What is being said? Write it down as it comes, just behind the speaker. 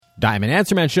Diamond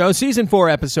Answer Man Show, Season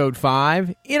 4, Episode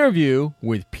 5, interview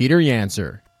with Peter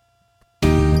Yantzer.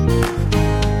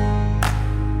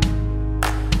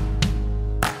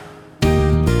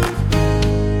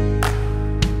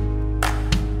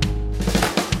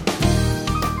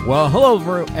 Well,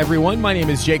 hello, everyone. My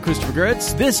name is J. Christopher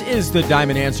Gritz. This is the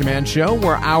Diamond Answer Man Show,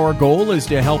 where our goal is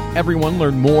to help everyone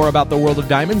learn more about the world of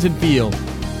diamonds and feel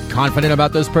confident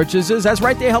about those purchases. That's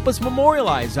right, they help us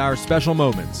memorialize our special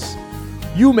moments.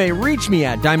 You may reach me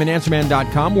at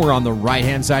diamondanswerman.com. We're on the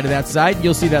right-hand side of that site.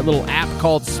 You'll see that little app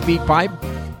called SpeakPipe.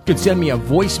 You can send me a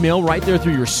voicemail right there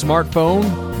through your smartphone,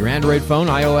 your Android phone,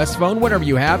 iOS phone, whatever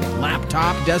you have,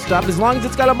 laptop, desktop, as long as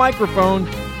it's got a microphone.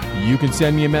 You can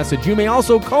send me a message. You may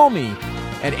also call me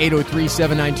at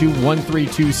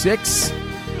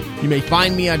 803-792-1326. You may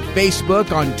find me on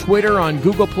Facebook, on Twitter, on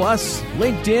Google+,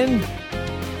 LinkedIn,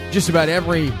 just about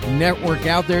every network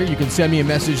out there. You can send me a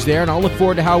message there, and I'll look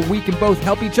forward to how we can both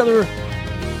help each other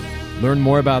learn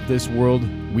more about this world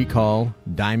we call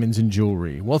diamonds and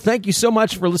jewelry. Well, thank you so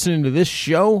much for listening to this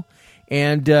show.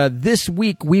 And this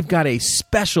week, we've got a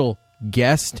special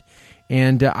guest.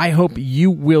 And I hope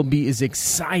you will be as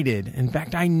excited. In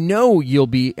fact, I know you'll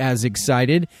be as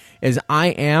excited as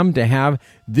I am to have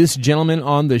this gentleman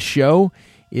on the show.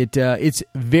 It's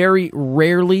very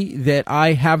rarely that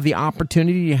I have the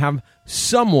opportunity to have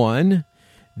someone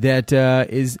that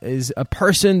is a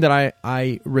person that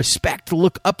I respect,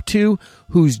 look up to,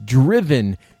 who's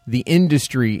driven the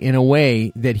industry in a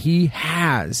way that he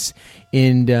has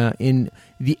in the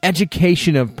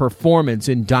education of performance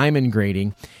in diamond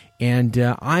grading. And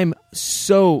I'm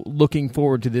so looking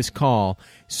forward to this call.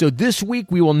 So this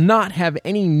week we will not have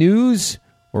any news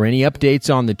or any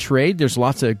updates on the trade. There's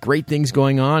lots of great things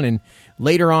going on. And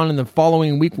later on in the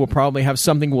following week, we'll probably have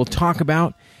something we'll talk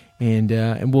about. And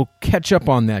we'll catch up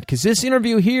on that. Because this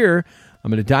interview here,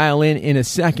 I'm going to dial in a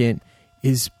second,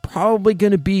 is probably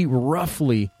going to be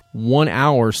roughly 1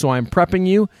 hour. So I'm prepping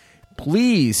you.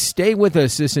 Please stay with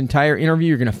us this entire interview.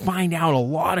 You're going to find out a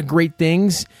lot of great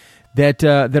things that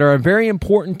are very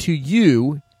important to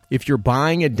you if you're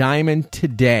buying a diamond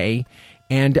today,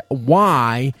 and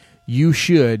why you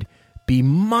should be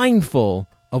mindful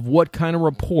of what kind of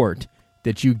report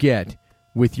that you get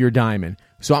with your diamond.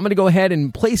 So I'm going to go ahead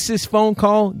and place this phone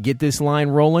call, get this line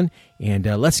rolling, and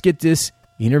let's get this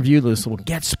interview, this little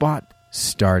get spot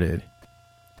started.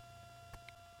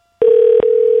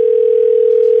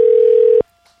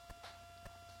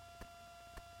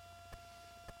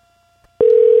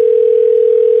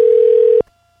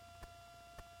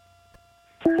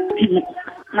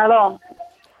 Hello.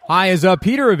 Hi, is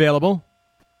Peter available?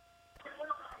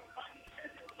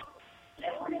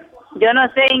 Yo no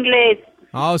sé inglés.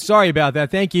 Oh, sorry about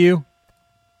that. Thank you.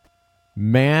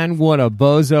 Man, what a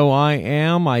bozo I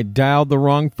am. I dialed the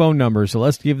wrong phone number, so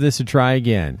let's give this a try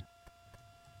again.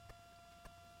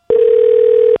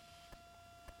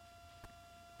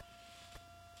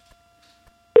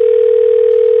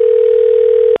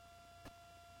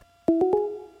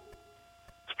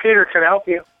 Peter, can I help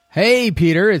you? Hey,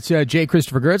 Peter. It's J.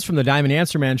 Christopher Gritz from the Diamond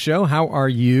Answer Man Show. How are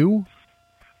you?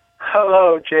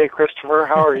 Hello, J. Christopher.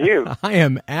 How are you? I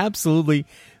am absolutely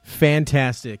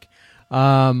fantastic.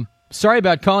 Sorry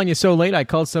about calling you so late. I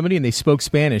called somebody and they spoke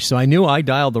Spanish, so I knew I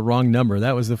dialed the wrong number.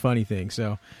 That was the funny thing.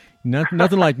 So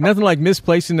nothing like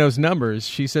misplacing those numbers.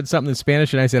 She said something in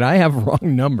Spanish, and I said, I have wrong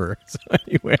number. So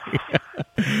anyway,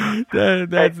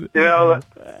 that's...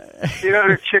 You know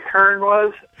who Chick Hearn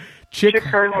was? Chick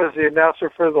Hearn was the announcer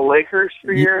for the Lakers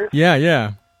for years. Yeah.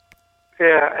 Yeah,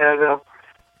 and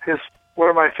one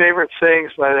of my favorite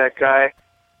sayings by that guy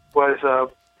was,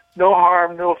 no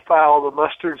harm, no foul, the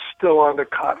mustard's still on the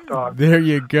hot dog. There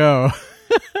you go.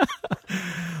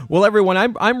 Well, everyone,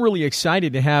 I'm really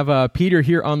excited to have Peter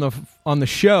here on the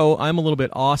show. I'm a little bit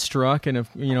awestruck, and if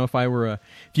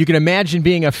you can imagine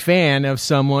being a fan of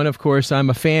someone, of course, I'm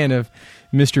a fan of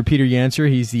Mr. Peter Yantzer.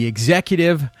 He's the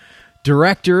executive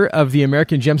director of the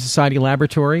American Gem Society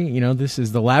Laboratory. You know, this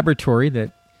is the laboratory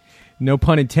that, no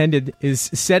pun intended, is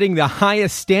setting the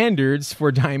highest standards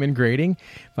for diamond grading.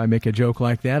 If I make a joke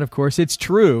like that, of course, it's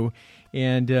true.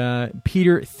 And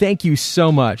Peter, thank you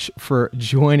so much for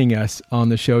joining us on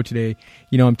the show today.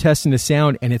 You know, I'm testing the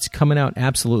sound, and it's coming out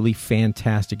absolutely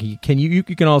fantastic. You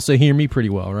can also hear me pretty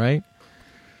well, right?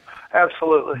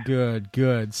 Absolutely.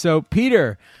 Good. So,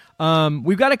 Peter,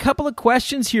 we've got a couple of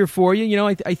questions here for you. You know,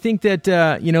 I think that,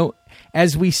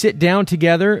 as we sit down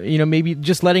together, maybe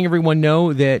just letting everyone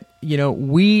know that,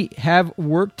 we have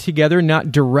worked together,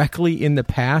 not directly in the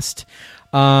past.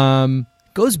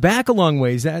 Goes back a long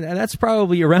ways. That's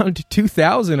probably around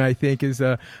 2000, I think, is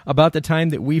about the time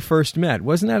that we first met.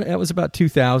 Wasn't that? That was about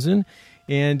 2000.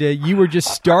 And you were just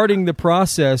starting the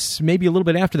process, maybe a little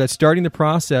bit after that, starting the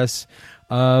process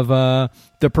of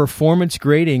the performance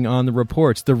grading on the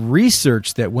reports, the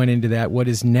research that went into that, what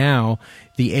is now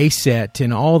the ASET,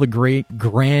 and all the great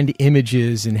grand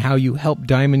images, and how you help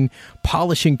diamond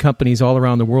polishing companies all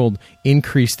around the world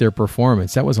increase their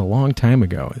performance. That was a long time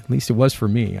ago. At least it was for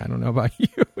me. I don't know about you.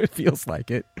 It feels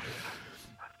like it.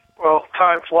 Well,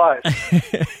 time flies.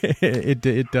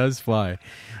 It does fly.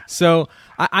 So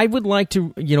I would like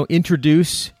to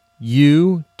introduce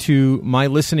you to my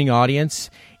listening audience,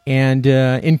 and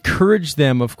encourage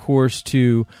them, of course,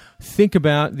 to think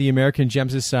about the American Gem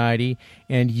Society,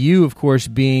 and you, of course,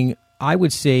 being, I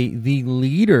would say, the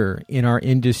leader in our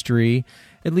industry,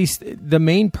 at least the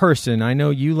main person. I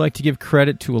know you like to give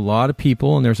credit to a lot of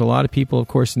people, and there's a lot of people, of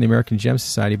course, in the American Gem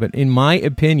Society, but in my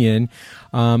opinion,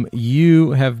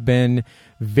 you have been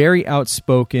very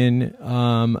outspoken,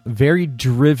 very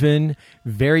driven,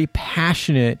 very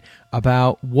passionate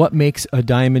about what makes a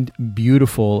diamond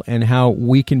beautiful, and how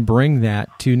we can bring that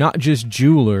to not just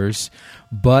jewelers,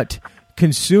 but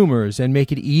consumers, and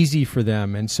make it easy for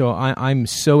them. And so I'm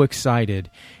so excited.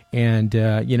 And,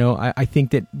 I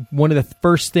think that one of the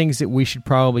first things that we should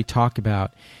probably talk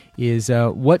about is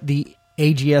what the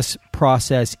AGS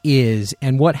process is,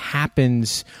 and what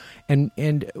happens,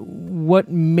 and what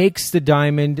makes the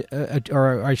diamond,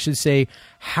 or I should say,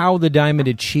 how the diamond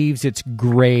achieves its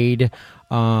grade,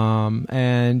 what are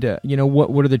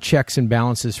the checks and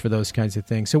balances for those kinds of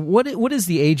things. So what is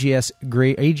the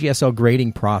AGSL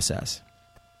grading process?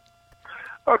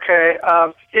 Okay,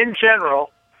 in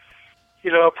general,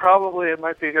 probably it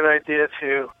might be a good idea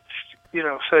to,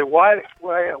 say, why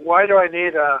do I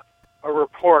need a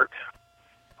report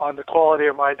on the quality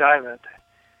of my diamond?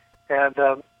 And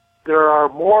there are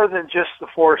more than just the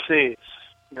 4 C's.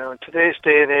 In today's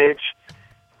day and age,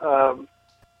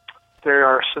 there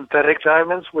are synthetic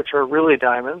diamonds, which are really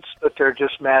diamonds, but they're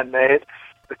just man-made.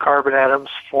 The carbon atoms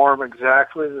form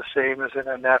exactly the same as in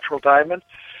a natural diamond.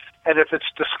 And if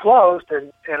it's disclosed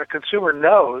and a consumer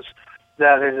knows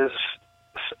that it is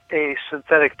a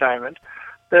synthetic diamond,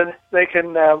 then they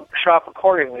can shop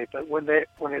accordingly. But when it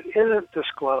isn't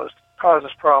disclosed, it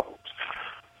causes problems.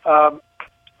 Not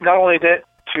only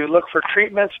to look for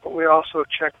treatments, but we also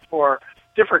check for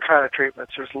different kind of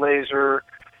treatments. There's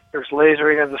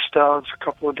lasering of the stones, a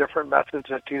couple of different methods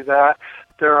that do that.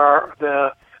 There are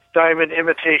the diamond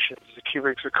imitations, the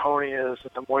cubic zirconias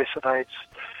and the moissanites.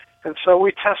 And so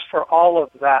we test for all of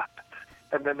that.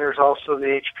 And then there's also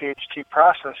the HPHT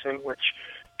processing, which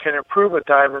can improve a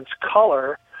diamond's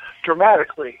color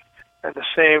dramatically. And the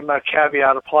same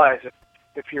caveat applies.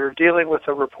 If you're dealing with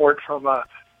a report from a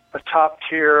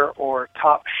top-tier or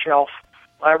top-shelf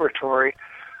laboratory,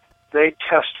 they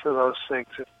test for those things,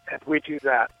 and we do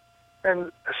that.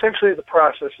 And essentially the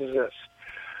process is this.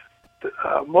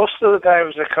 Most of the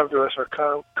diamonds that come to us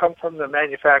come from the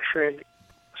manufacturing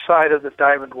side of the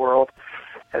diamond world,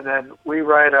 and then we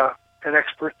write an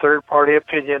expert third-party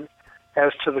opinion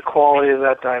as to the quality of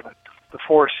that diamond, the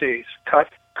 4 C's: cut,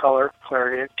 color,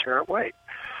 clarity, and carat weight.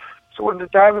 So when the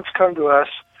diamonds come to us,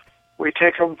 we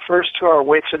take them first to our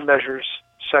weights and measures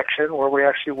section, where we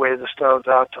actually weigh the stones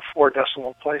out to 4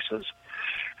 decimal places,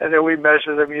 and then we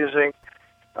measure them using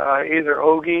either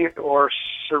OGI or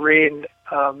serene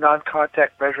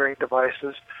non-contact measuring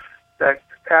devices that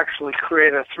actually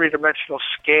create a 3-dimensional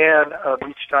scan of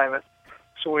each diamond,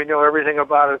 so we know everything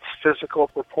about its physical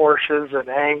proportions and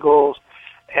angles,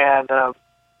 and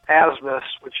azimuths,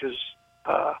 which is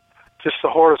just the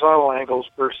horizontal angles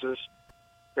versus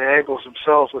the angles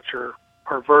themselves, which are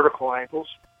vertical angles.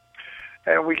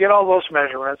 And we get all those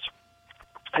measurements,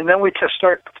 and then we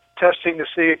start testing to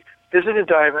see, is it a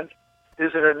diamond?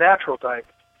 Is it a natural diamond?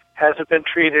 Has it been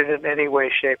treated in any way,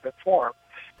 shape, and form?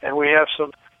 And we have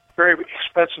some very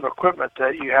expensive equipment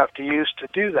that you have to use to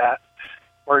do that.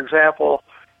 For example,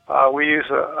 we use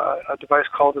a device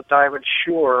called the Diamond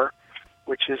Sure,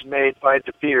 which is made by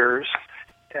De Beers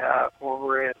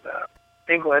over in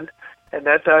England, and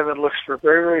that diamond looks for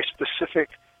very, very specific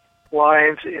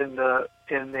lines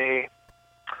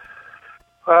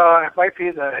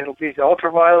it'll be the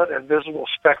ultraviolet and visible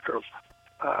spectrum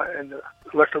in the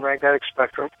electromagnetic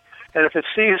spectrum. And if it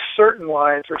sees certain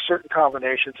lines or certain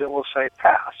combinations, it will say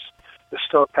pass. The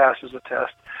stone passes the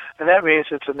test, and that means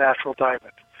it's a natural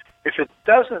diamond. If it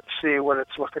doesn't see what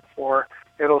it's looking for,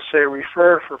 it'll say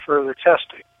refer for further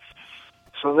testing.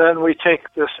 So then we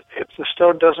take this, if the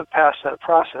stone doesn't pass that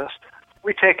process,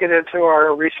 we take it into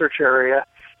our research area,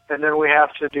 and then we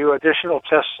have to do additional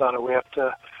tests on it. We have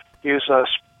to use a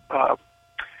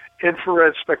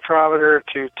infrared spectrometer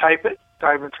to type it.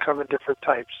 Diamonds come in different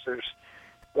types. There's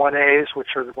 1As, which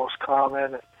are the most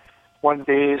common, and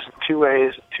 1Bs, and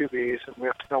 2As, and 2Bs, and we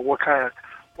have to know what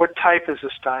type is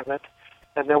this diamond,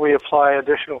 and then we apply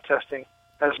additional testing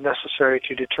as necessary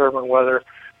to determine whether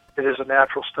it is a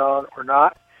natural stone or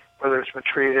not, whether it's been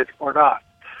treated or not.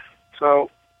 So,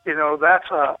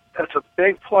 that's a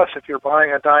big plus if you're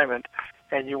buying a diamond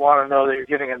and you want to know that you're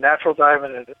getting a natural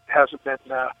diamond and it hasn't been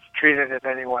treated in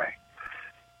any way.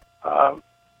 And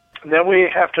then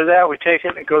after that, we take it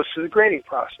and it goes through the grading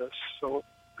process. So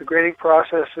the grading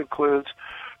process includes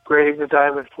grading the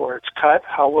diamond for its cut.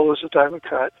 How well is the diamond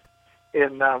cut?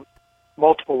 In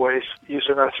multiple ways,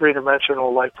 using our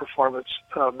three-dimensional light performance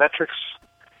metrics.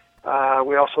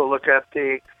 We also look at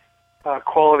the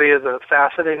quality of the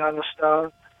faceting on the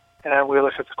stone, and we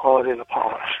look at the quality of the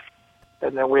polish.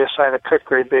 And then we assign a cut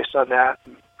grade based on that.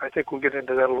 And I think we'll get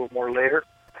into that a little more later.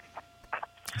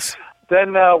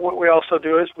 Then what we also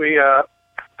do is we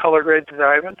color grade the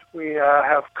diamond. We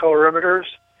have colorimeters.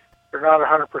 They're not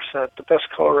 100%. The best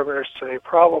colorimeters today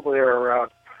probably are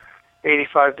around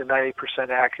 85 to 90%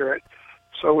 accurate.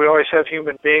 So we always have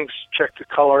human beings check the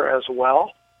color as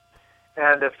well.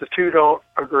 And if the two don't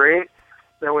agree,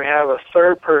 then we have a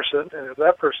third person, and if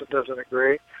that person doesn't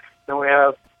agree, then we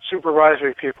have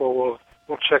supervisory people will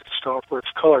check the stone for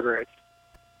its color grade.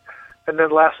 And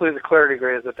then lastly, the clarity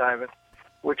grade of the diamond,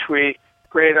 which we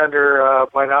grade under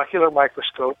binocular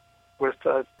microscope with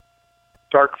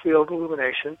dark field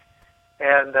illumination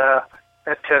and at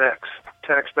 10x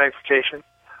magnification.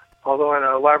 Although in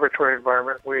a laboratory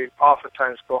environment, we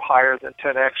oftentimes go higher than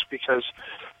 10x because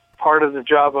part of the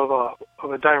job of a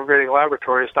diamond grading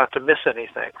laboratory is not to miss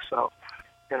anything. So,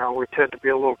 we tend to be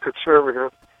a little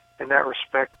conservative in that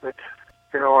respect. But,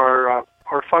 our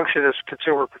function is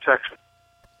consumer protection.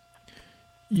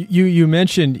 You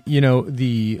mentioned,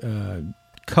 the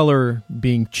color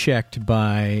being checked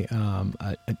by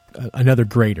another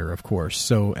grader, of course.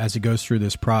 So as it goes through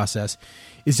this process,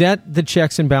 is that the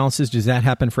checks and balances? Does that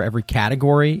happen for every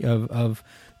category of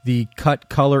the cut,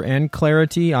 color, and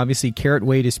clarity? Obviously, carat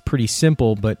weight is pretty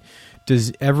simple, but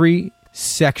does every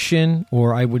section,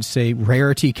 or I would say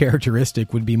rarity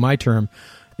characteristic would be my term,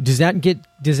 does that get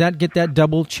that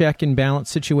double check and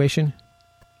balance situation?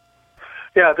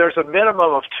 Yeah, there's a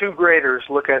minimum of 2 graders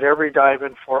look at every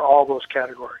diamond for all those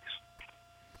categories.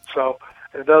 So,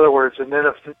 in other words, and then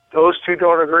if those 2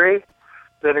 don't agree,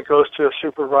 then it goes to a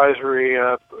supervisory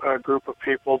group of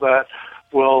people that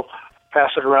will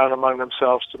pass it around among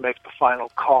themselves to make the final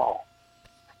call.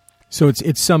 So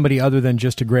it's somebody other than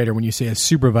just a grader. When you say a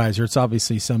supervisor, it's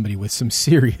obviously somebody with some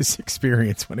serious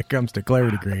experience when it comes to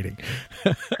clarity grading.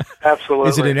 Absolutely.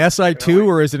 Is it an SI2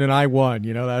 or is it an I1?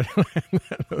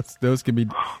 Those can be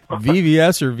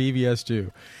VVS or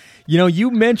VVS2. You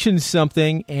mentioned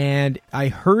something, and I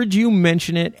heard you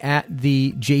mention it at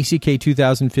the JCK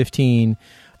 2015,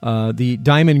 the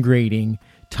diamond grading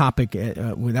topic.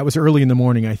 That was early in the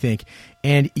morning, I think.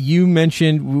 And you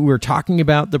mentioned, we were talking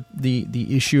about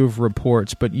the issue of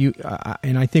reports, but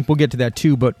and I think we'll get to that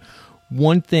too. But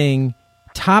one thing,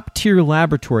 top tier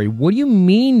laboratory. What do you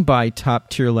mean by top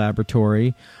tier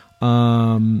laboratory?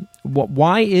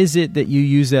 Why is it that you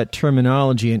use that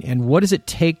terminology, and what does it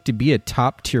take to be a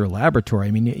top tier laboratory?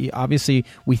 I mean, obviously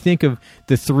we think of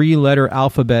the 3-letter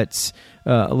alphabets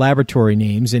laboratory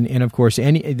names, and of course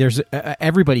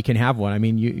everybody can have one. I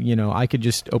mean, I could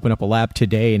just open up a lab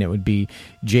today and it would be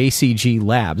JCG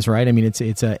Labs, right? I mean, it's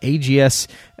a AGS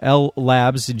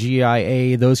Labs,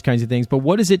 GIA, those kinds of things. But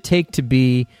what does it take to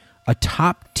be a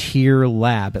top tier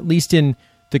lab, at least in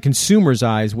the consumer's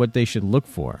eyes, what they should look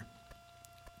for?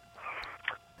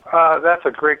 That's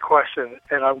a great question,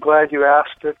 and I'm glad you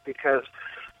asked it, because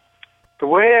the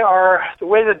way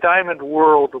the diamond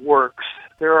world works,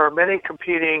 there are many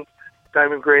competing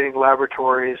diamond grading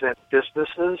laboratories and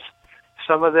businesses.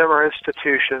 Some of them are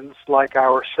institutions like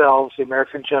ourselves, the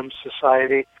American Gem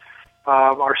Society,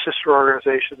 our sister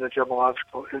organization, the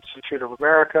Gemological Institute of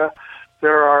America.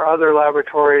 There are other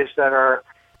laboratories that are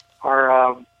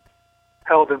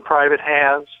held in private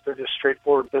hands. They're just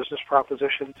straightforward business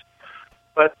propositions.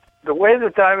 But the way the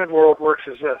diamond world works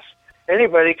is this.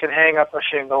 Anybody can hang up a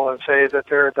shingle and say that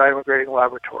they're a diamond grading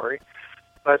laboratory.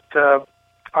 But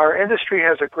our industry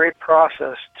has a great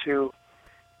process to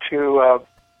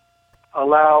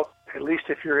allow, at least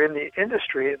if you're in the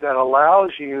industry, that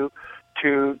allows you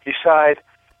to decide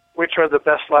which are the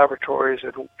best laboratories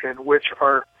and which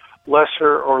are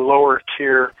lesser or lower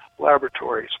tier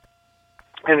laboratories.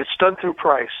 And it's done through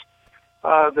price.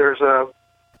 There's the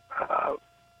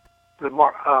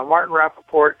Martin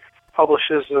Rappaport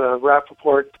publishes the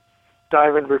Rappaport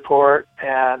Diamond Report,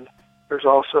 and there's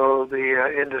also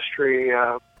the industry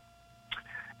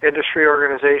industry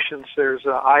organizations. There's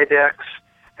IDEX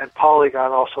and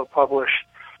Polygon also publish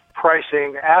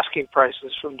pricing, asking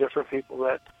prices from different people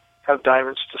that have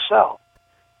diamonds to sell.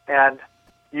 And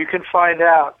you can find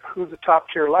out who the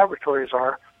top-tier laboratories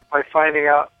are by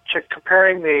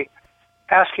comparing the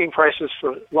asking prices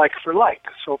for like.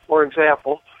 So, for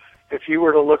example, if you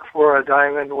were to look for a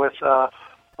diamond with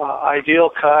ideal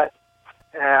cut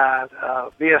and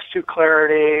VS2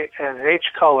 clarity and an H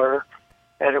color,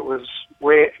 and it was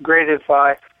graded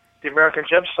by the American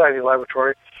Gem Society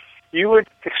Laboratory, you would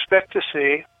expect to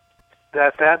see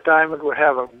that diamond would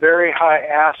have a very high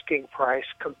asking price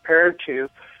compared to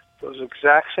those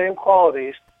exact same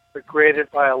qualities but graded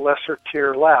by a lesser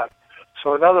tier lab.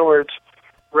 So in other words,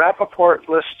 Rappaport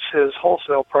lists his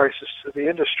wholesale prices to the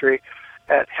industry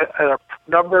at a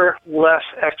number less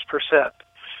X%.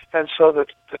 And so the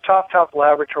top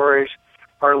laboratories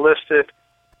are listed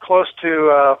close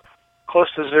to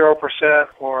 0%,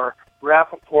 or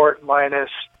Rappaport minus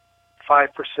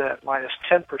 5%, minus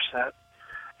 10%.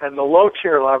 And the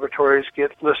low-tier laboratories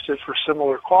get listed for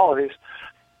similar qualities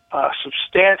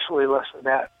substantially less than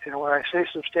that. And when I say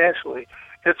substantially,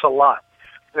 it's a lot.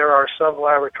 There are some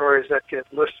laboratories that get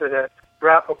listed at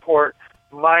Rappaport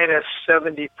minus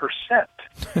 70%.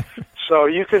 So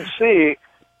you can see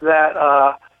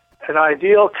that an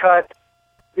ideal cut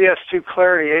VS2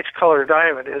 clarity H-color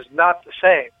diamond is not the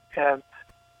same. And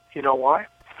you know why?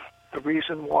 The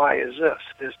reason why is this,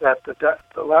 is that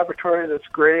the laboratory that's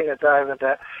grading a diamond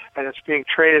and it's being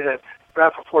traded at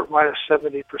Rappaport minus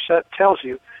 70% tells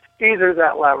you either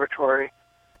that laboratory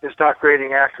is not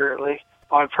grading accurately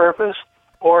on purpose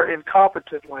or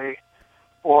incompetently,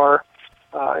 or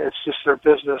it's just their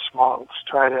business models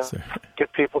trying to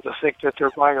get people to think that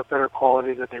they're buying a better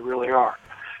quality than they really are.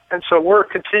 And so we're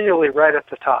continually right at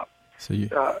the top. So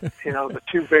the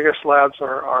two biggest labs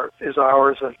is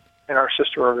ours and our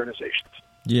sister organizations.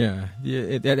 Yeah,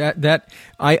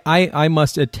 I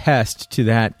must attest to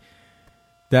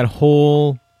that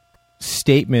whole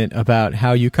statement about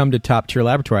how you come to top tier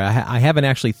laboratory. I haven't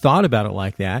actually thought about it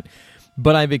like that,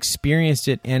 but I've experienced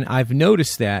it and I've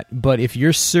noticed that. But if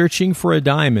you're searching for a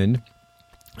diamond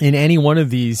in any one of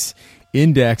these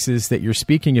indexes that you're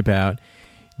speaking about,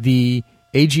 the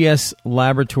AGS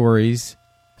Laboratories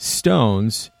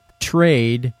stones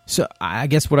trade. So I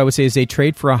guess what I would say is they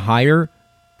trade for a higher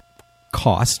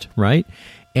cost, right?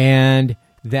 And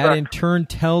that in turn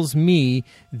tells me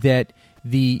that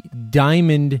the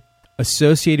diamond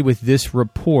associated with this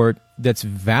report that's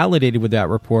validated with that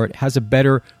report has a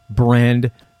better brand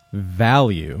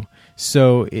value.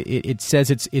 So it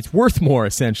says it's worth more,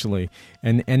 essentially.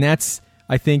 And that's,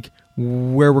 I think,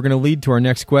 where we're going to lead to our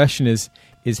next question is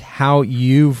how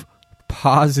you've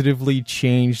positively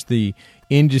changed the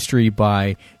industry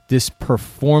by this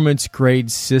performance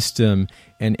grade system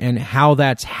and how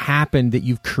that's happened that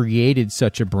you've created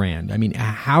such a brand. I mean,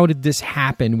 how did this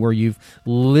happen where you've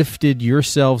lifted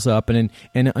yourselves up and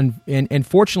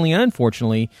fortunately and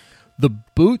unfortunately, the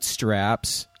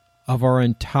bootstraps of our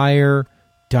entire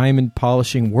diamond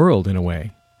polishing world in a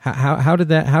way? How did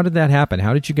that happen?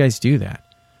 How did you guys do that?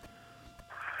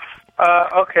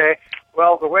 Okay.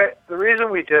 Well, the reason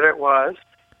we did it is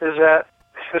that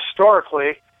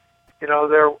historically,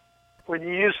 when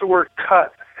you use the word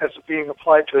cut as being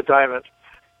applied to a diamond,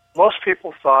 most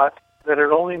people thought that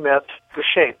it only meant the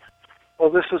shape. Well,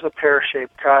 this is a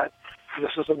pear-shaped cut.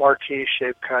 This is a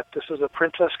marquise-shaped cut. This is a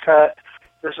princess cut.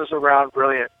 This is a round,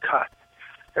 brilliant cut.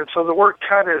 And so the word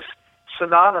cut is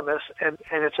synonymous, and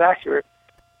it's accurate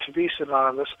to be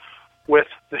synonymous with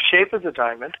the shape of the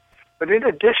diamond. But in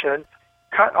addition,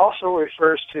 cut also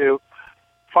refers to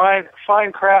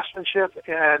fine craftsmanship,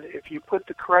 and if you put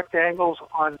the correct angles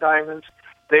on diamonds,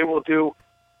 they will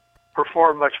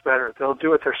perform much better. They'll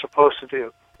do what they're supposed to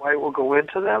do. Light will go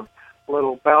into them,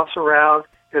 it'll bounce around,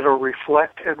 it'll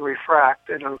reflect and refract,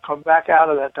 and it'll come back out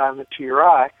of that diamond to your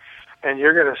eye, and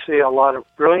you're going to see a lot of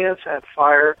brilliance and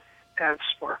fire and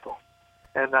sparkle.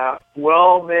 And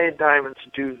well-made diamonds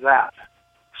do that.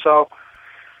 So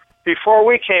before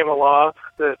we came along,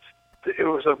 it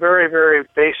was a very, very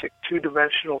basic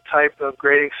two-dimensional type of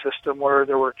grading system where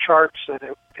there were charts, and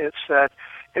it said,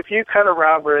 if you cut a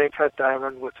round brilliant cut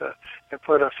diamond and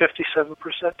put a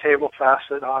 57% table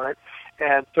facet on it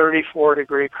and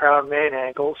 34-degree crown main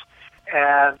angles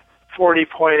and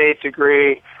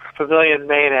 40.8-degree pavilion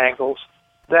main angles,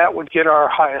 that would get our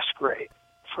highest grade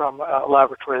from a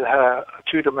laboratory that had a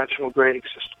two-dimensional grading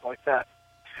system like that.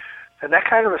 And that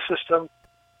kind of a system,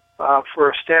 for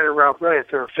a standard round brilliant,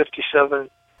 there are 57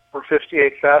 or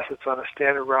 58 facets on a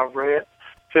standard round brilliant,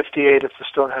 58 if the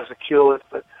stone has a culet,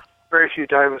 but very few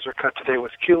diamonds are cut today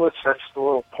with culettes. That's the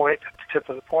little point at the tip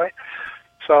of the point.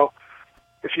 So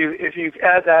if you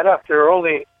add that up,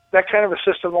 that kind of a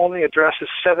system only addresses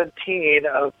 17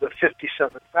 of the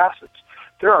 57 facets.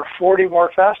 There are 40 more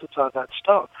facets on that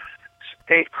stone.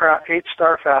 8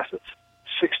 star facets,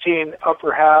 16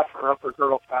 upper half or upper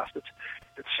girdle facets,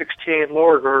 and 16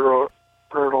 lower girdle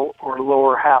or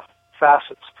lower half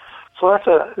facets. So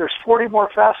there's 40 more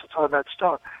facets on that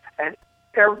stone, and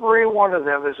every one of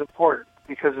them is important,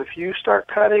 because if you start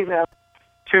cutting them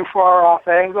too far off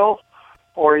angle,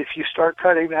 or if you start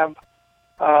cutting them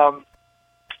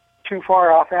too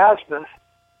far off azimuth,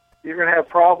 you're going to have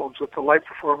problems with the light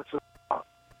performance of the stone.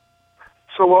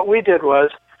 So what we did was,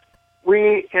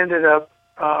 we ended up,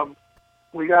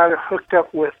 we got hooked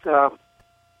up with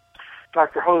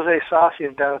Dr. Jose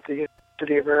Sassian down at the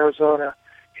University of Arizona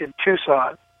in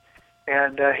Tucson,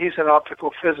 and he's an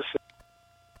optical physicist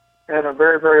and a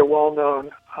very, very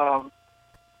well-known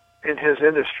in his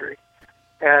industry.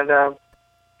 And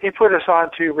he put us on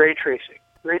to ray tracing.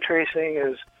 Ray tracing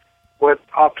is what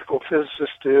optical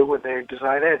physicists do when they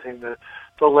design anything.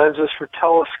 The lenses for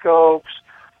telescopes,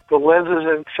 the lenses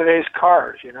in today's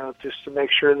cars, just to make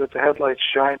sure that the headlights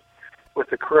shine with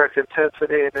the correct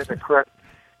intensity and in the correct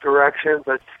direction.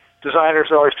 But designers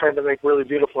are always trying to make really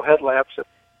beautiful headlamps that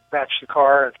match the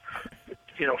car and,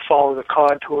 follow the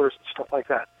contours and stuff like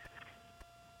that.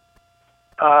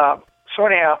 So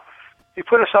anyhow, he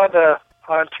put us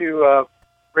onto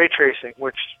ray tracing,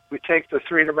 which we take the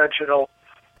three-dimensional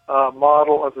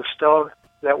model of the stone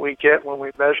that we get when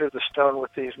we measure the stone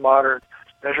with these modern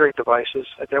measuring devices,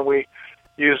 and then we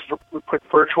put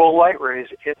virtual light rays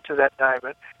into that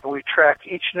diamond, and we track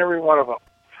each and every one of them.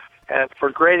 And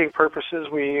for grading purposes,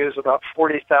 we use about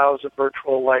 40,000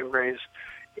 virtual light rays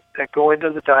that go into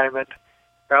the diamond,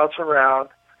 bounce around.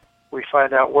 We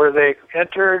find out where they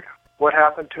entered, what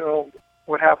happened to them,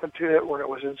 what happened to it when it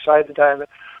was inside the diamond,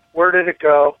 where did it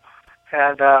go,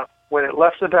 and when it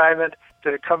left the diamond,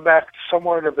 did it come back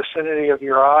somewhere in the vicinity of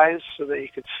your eyes so that you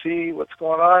could see what's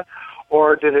going on,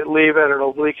 or did it leave at an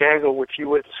oblique angle which you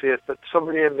wouldn't see it, but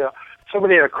somebody in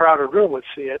a crowded room would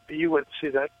see it, but you wouldn't see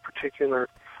that particular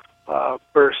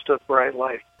burst of bright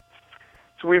light.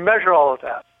 So we measure all of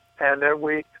that, and then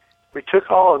we took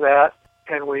all of that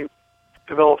and we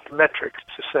developed metrics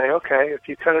to say, okay, if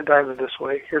you cut a diamond this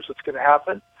way, here's what's going to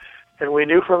happen. And we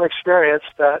knew from experience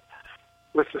that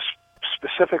with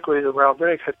specifically the round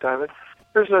brilliant cut diamond,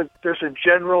 there's a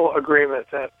general agreement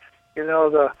that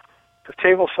the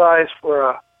table size for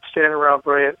a standard round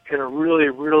brilliant in a really,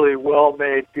 really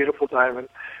well-made, beautiful diamond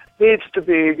needs to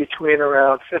be between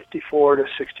around 54 to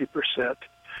 60%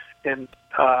 in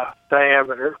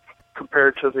diameter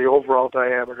compared to the overall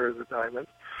diameter of the diamond.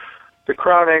 The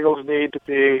crown angles need to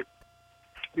be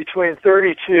between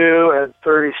 32 and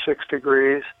 36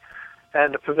 degrees,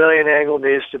 and the pavilion angle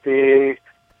needs to be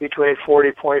between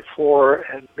 40.4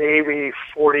 and maybe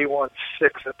 41.6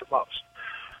 at the most.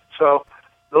 So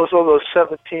those are those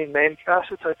 17 main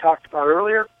facets I talked about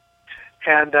earlier,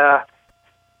 and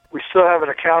we still haven't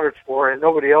accounted for, and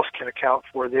nobody else can account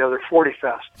for, the other 40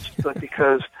 facets. But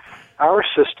because our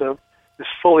system is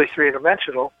fully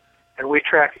three-dimensional, and we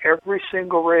track every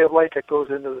single ray of light that goes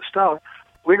into the stone,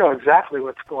 we know exactly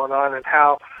what's going on and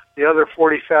how the other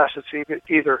 40 facets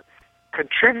either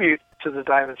contribute to the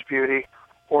diamond's beauty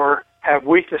or have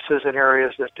weaknesses in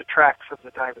areas that detract from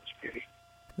the diamond's beauty.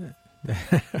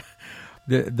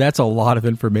 That's a lot of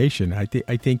information. I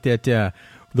think that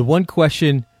the one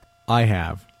question I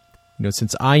have,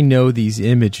 since I know these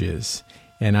images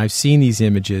and I've seen these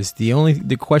images,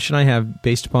 the question I have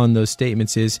based upon those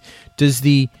statements is, does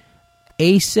the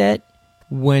A-set,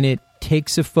 when it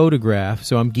takes a photograph,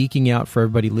 so I'm geeking out for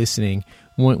everybody listening,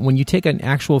 when you take an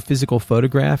actual physical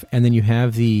photograph and then you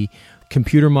have the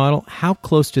computer model, how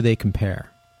close do they compare?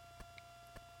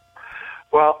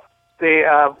 Well,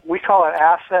 we call it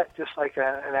asset just like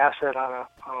an asset on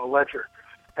a ledger,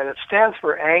 and it stands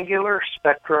for Angular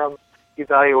Spectrum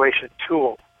Evaluation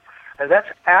Tool. And that's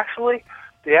actually,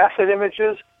 the asset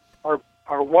images are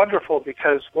wonderful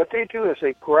because what they do is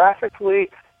they graphically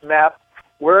map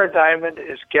where a diamond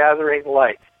is gathering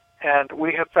light. And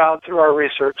we have found through our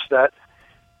research that,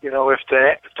 if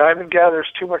the diamond gathers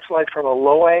too much light from a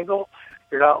low angle,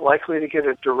 you're not likely to get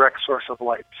a direct source of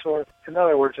light. So in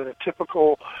other words, in a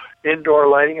typical indoor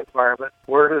lighting environment,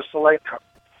 where does the light come?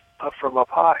 Up from up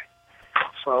high.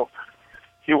 So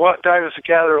you want diamonds to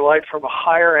gather light from a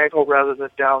higher angle rather than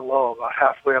down low, about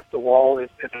halfway up the wall.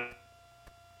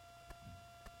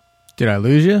 Did I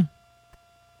lose you?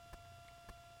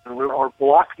 Or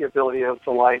block the ability of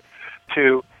the light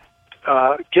to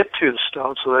get to the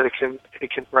stone so that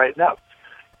it can brighten up.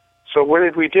 So what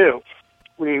did we do?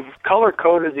 We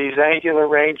color-coded these angular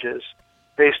ranges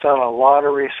based on a lot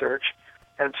of research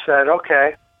and said,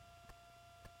 okay,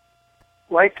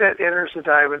 light that enters the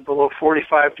diamond below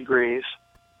 45 degrees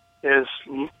is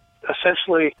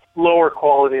essentially lower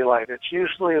quality light. It's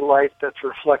usually light that's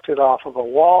reflected off of a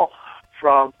wall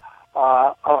from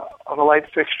a light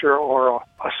fixture or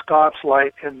a sconce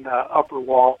light in the upper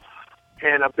wall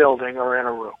in a building or in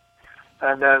a room.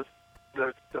 And then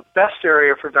the best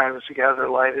area for diamonds to gather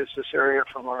light is this area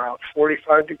from around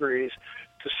 45 degrees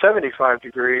to 75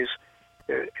 degrees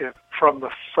from the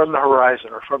horizon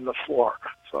or from the floor.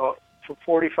 So from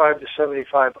 45 to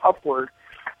 75 upward,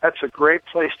 that's a great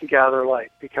place to gather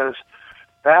light because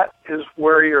that is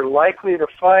where you're likely to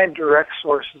find direct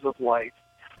sources of light,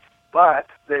 but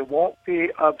they won't be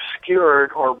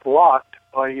obscured or blocked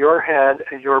by your head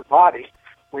and your body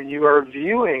when you are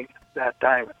viewing that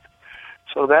diamond.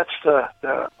 So that's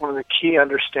one of the key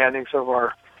understandings of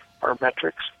our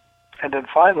metrics. And then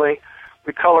finally,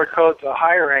 we color code the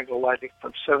higher angle lighting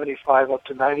from 75 up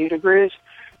to 90 degrees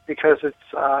because we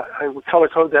color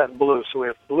code that in blue. So we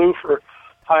have blue for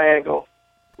high angle,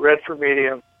 red for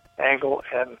medium angle,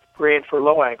 and green for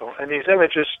low angle. And these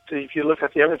images, if you look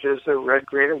at the images, they're red,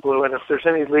 green, and blue. And if there's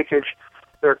any leakage,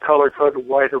 they're color coded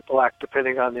white or black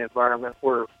depending on the environment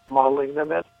we're modeling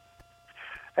them in.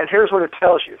 And here's what it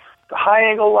tells you. The high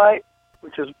angle light,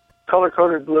 which is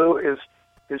color-coded blue, is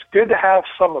good to have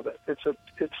some of it. It's a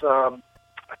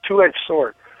two-edged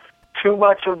sword. Too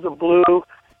much of the blue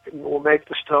will make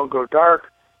the stone go dark.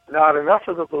 Not enough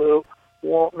of the blue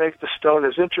won't make the stone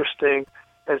as interesting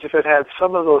as if it had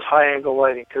some of those high angle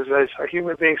lighting. Because as a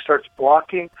human being starts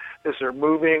blocking, as they're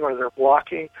moving or they're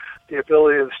blocking the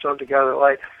ability of the stone to gather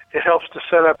light, it helps to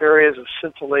set up areas of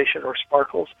scintillation or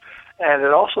sparkles. And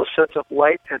it also sets up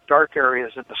light and dark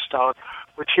areas in the stone,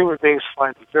 which human beings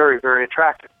find very, very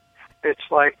attractive. It's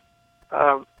like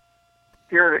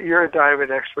you're a diamond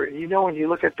expert. You know when you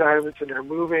look at diamonds and they're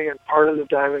moving and part of the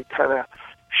diamond kind of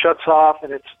shuts off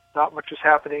and it's not much is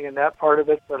happening in that part of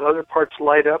it, but other parts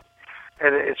light up.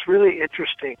 And it's really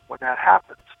interesting when that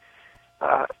happens.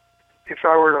 If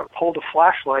I were to hold a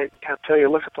flashlight and tell you,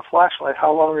 look at the flashlight,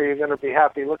 how long are you going to be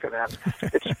happy looking at it?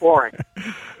 It's boring.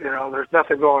 There's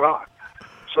nothing going on.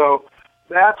 So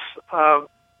that's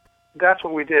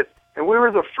what we did. And we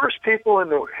were the first people in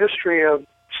the history of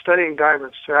studying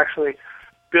diamonds to actually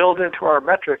build into our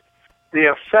metric the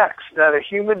effects that a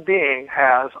human being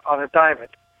has on a diamond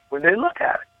when they look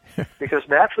at it. Because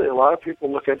naturally a lot of people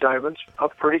look at diamonds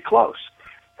up pretty close.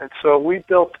 And so we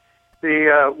built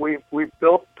we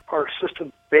built our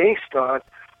system based on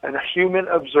a human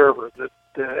observer,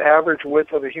 the average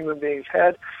width of a human being's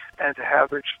head and the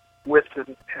average width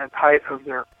and height of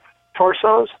their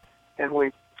torsos, and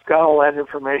we got all that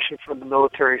information from the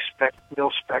military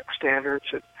mil-spec standards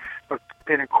and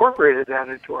incorporated that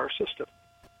into our system.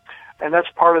 And that's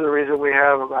part of the reason we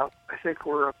have I think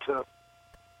we're up to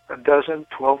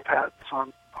 12 patents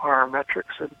on our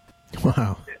metrics. And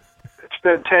wow. It's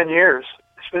been 10 years.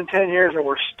 It's been 10 years and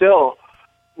we're still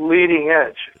leading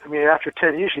edge. I mean, after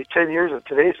 10 years in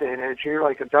today's day and age, you're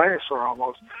like a dinosaur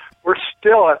almost. We're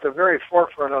still at the very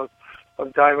forefront of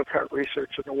diamond cut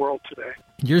research in the world today.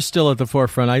 You're still at the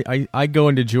forefront. I go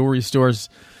into jewelry stores,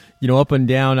 up and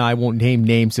down. I won't name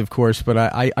names, of course, but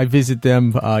I visit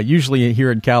them usually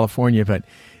here in California. But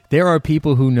there are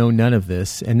people who know none of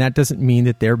this, and that doesn't mean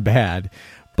that they're bad.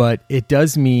 But it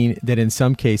does mean that in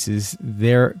some cases,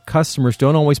 their customers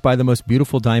don't always buy the most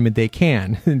beautiful diamond they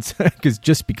can,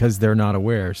 because they're not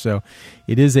aware. So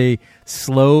it is a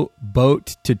slow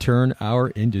boat to turn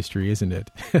our industry, isn't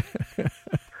it?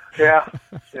 Yeah.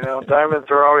 Diamonds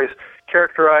are always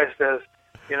characterized as,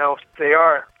 they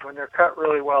are, when they're cut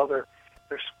really well, they're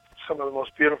some of the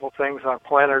most beautiful things on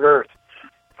planet Earth.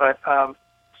 But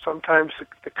sometimes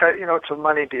the cut, it's a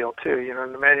money deal too.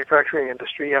 In the manufacturing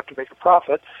industry, you have to make a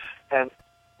profit, and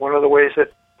one of the ways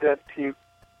that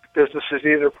businesses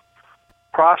either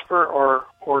prosper or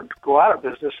go out of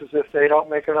business is if they don't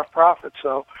make enough profit.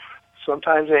 So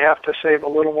sometimes they have to save a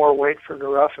little more weight for the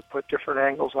rough and put different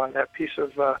angles on that piece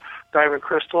of diamond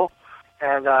crystal,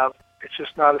 and it's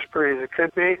just not as pretty as it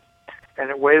could be, and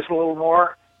it weighs a little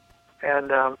more,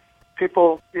 and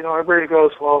people, everybody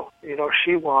goes, well,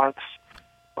 she wants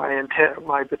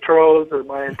my betrothed or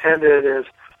my intended is,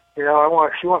 she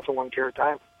wants a 1 carat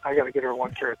diamond. I got to get her a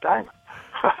 1 carat diamond.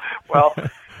 Well,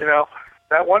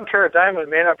 that 1 carat diamond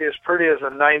may not be as pretty as a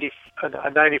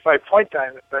 95 point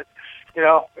diamond, but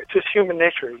it's just human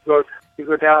nature. You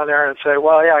go down there and say,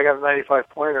 well, yeah, I got a 95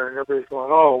 pointer, and everybody's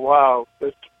going, oh wow,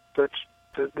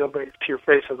 nobody to your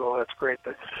face says, oh, that's great.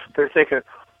 But they're thinking,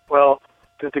 well,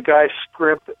 did the guy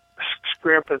scrimp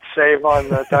scrimp and save on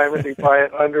the diamond you buy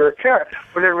it under a carat.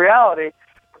 But in reality,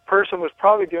 the person was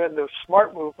probably doing the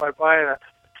smart move by buying a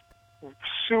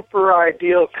super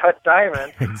ideal cut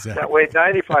diamond that weighed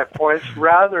 95 points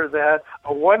rather than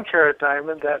a 1 carat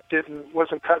diamond that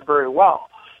wasn't cut very well.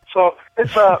 So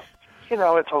it's a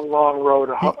long road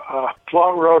to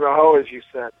hoe, as you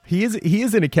said. He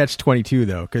is in a catch-22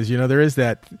 though, because there is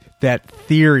that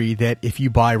theory that if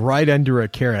you buy right under a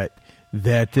carat,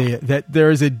 that there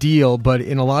is a deal, but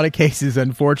in a lot of cases,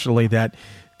 unfortunately, that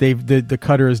the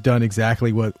cutter has done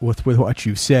exactly what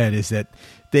you said, is that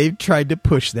they've tried to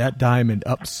push that diamond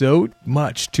up so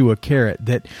much to a carat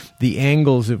that the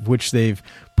angles of which they've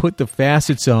put the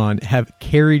facets on have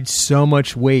carried so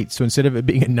much weight. So instead of it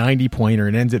being a 90 pointer,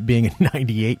 it ends up being a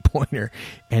 98 pointer,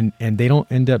 and they don't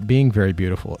end up being very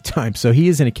beautiful at times. So he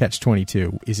is in a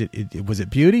catch-22. Was it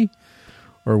beauty,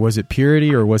 or was it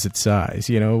purity, or was it size?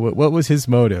 What was his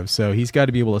motive? So he's got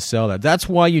to be able to sell that. That's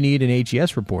why you need an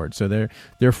AGS report. So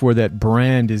therefore that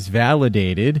brand is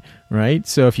validated, right?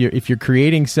 So if you're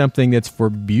creating something that's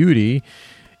for beauty,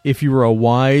 if you were a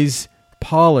wise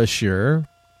polisher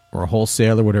or a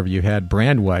wholesaler, whatever you had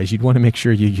brand-wise, you'd want to make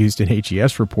sure you used an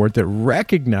AGS report that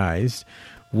recognized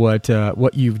what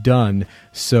you've done,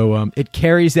 so it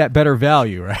carries that better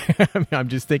value, right? I mean, I'm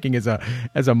just thinking as a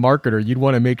marketer, you'd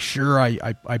want to make sure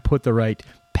I put the right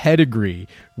pedigree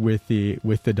with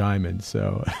the diamond.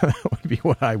 So that would be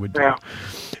what I would do. Yeah.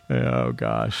 Oh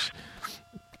gosh,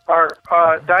 our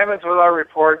diamonds with our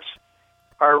reports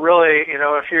are really,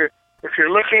 if you're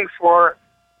looking for,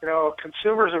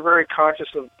 consumers are very conscious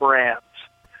of brands,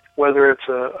 whether it's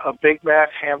a Big Mac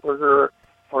hamburger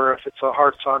or if it's a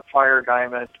Hearts on Fire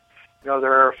diamond. There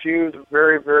are a few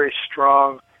very, very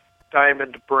strong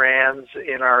diamond brands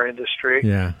in our industry.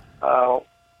 Yeah.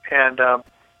 And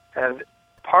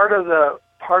part of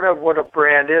what a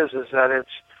brand is that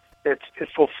it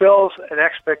fulfills an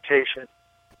expectation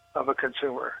of a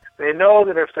consumer. They know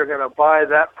that if they're going to buy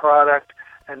that product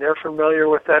and they're familiar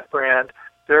with that brand,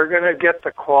 they're going to get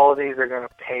the quality they're going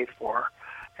to pay for.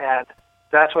 And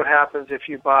that's what happens if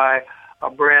you buy a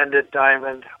branded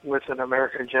diamond with an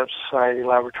American Gem Society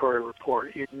laboratory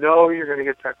report. You know you're going to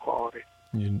get that quality.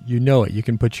 You know it. You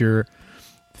can put your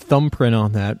thumbprint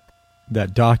on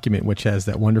that document, which has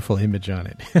that wonderful image on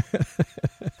it.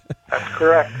 That's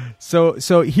correct.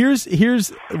 So here's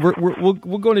we'll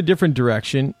go in a different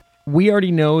direction. We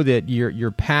already know that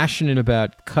you're passionate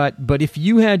about cut, but if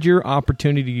you had your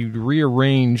opportunity to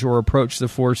rearrange or approach the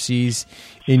 4 C's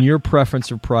in your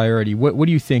preference or priority, what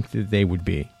do you think that they would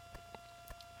be?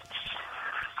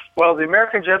 Well, the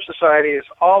American Gem Society has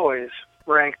always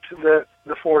ranked the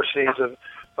 4 C's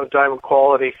of diamond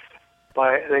quality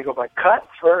they go by cut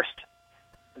first,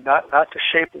 not the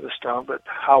shape of the stone, but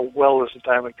how well is the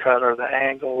diamond cut, or the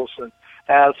angles and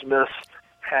azimuth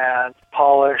and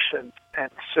polish and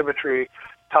symmetry,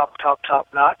 top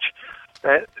notch.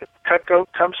 The cut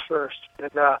comes first.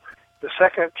 And the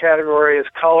second category is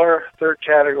color, third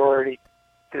category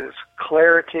is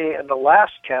clarity, and the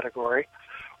last category,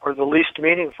 or the least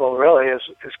meaningful really, is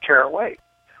carat weight,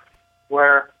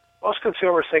 where most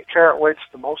consumers think carat weight's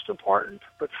the most important,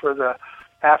 but for the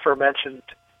aforementioned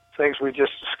things we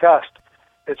just discussed,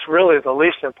 it's really the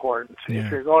least important. Yeah.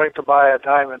 If you're going to buy a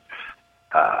diamond,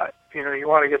 you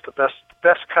want to get the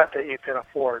best cut that you can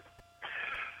afford.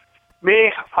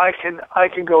 Me, I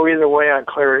can go either way on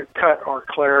cut or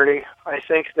clarity. I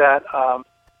think that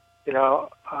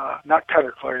not cut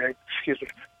or clarity, excuse me,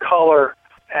 color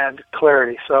and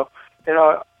clarity. So,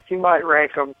 you might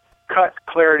rank them cut,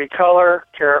 clarity, color,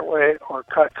 carat weight, or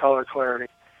cut, color, clarity,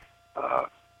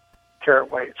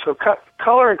 carat weight. So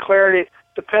color and clarity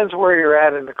depends where you're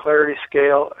at in the clarity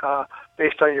scale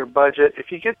based on your budget.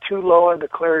 If you get too low into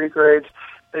clarity grades,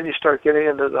 then you start getting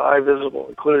into the eye visible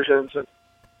inclusions, and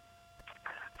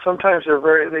sometimes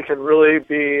they can really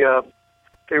be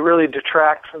they really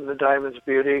detract from the diamond's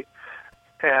beauty.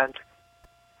 And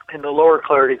in the lower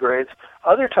clarity grades,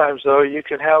 other times though, you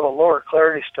can have a lower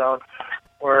clarity stone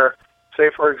where, say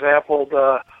for example,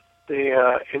 the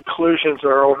inclusions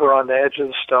are over on the edge of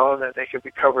the stone, and they can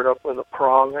be covered up with a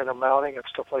prong and a mounting and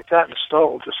stuff like that, and the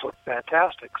stone will just look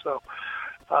fantastic. So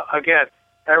again,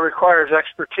 that requires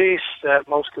expertise that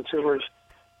most consumers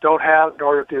don't have,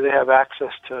 nor do they have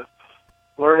access to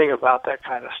learning about that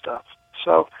kind of stuff.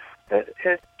 So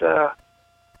if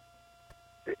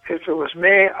it was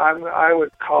me, I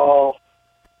would call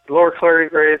lower clarity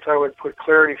grades, I would put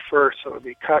clarity first. So it would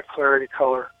be cut, clarity,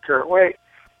 color, carat weight.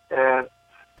 And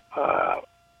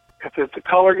if the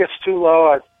color gets too low,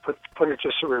 I'd put it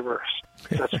just the reverse.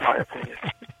 That's my opinion.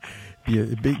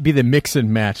 Be the mix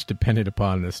and match dependent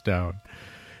upon the stone.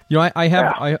 You know, I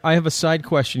have a side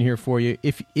question here for you.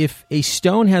 If a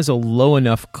stone has a low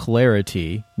enough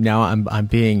clarity, now I'm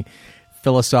being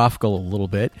philosophical a little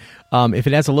bit. If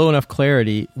it has a low enough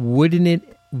clarity,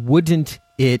 wouldn't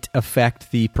it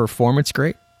affect the performance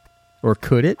grade, or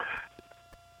could it?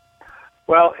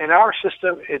 Well, in our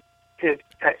system, it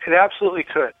absolutely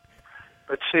could.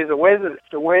 But see, the way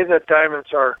that diamonds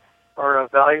are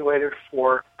evaluated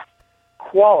for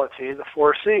quality, the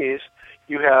 4 C's,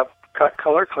 you have cut,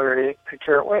 color, clarity, and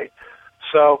carat weight.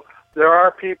 So there are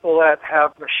people that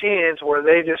have machines where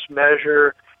they just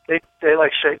measure. They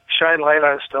like shine light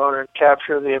on a stone and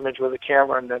capture the image with a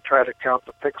camera and then try to count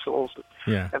the pixels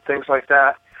and things like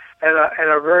that. And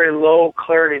a very low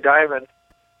clarity diamond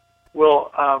will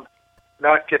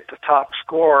not get the top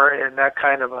score in that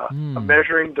kind of a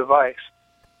measuring device.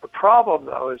 The problem,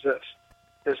 though, is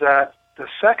that the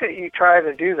second you try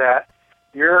to do that,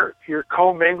 you're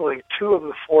commingling 2 of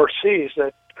the 4 C's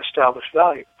that establish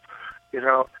value. You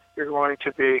know, you're going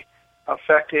to be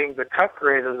affecting the cut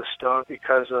grade of the stone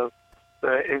because of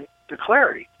the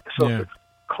clarity. So the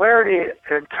clarity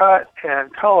and cut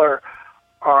and color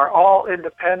are all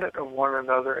independent of one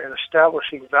another in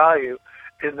establishing value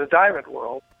in the diamond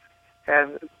world.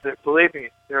 And believe me,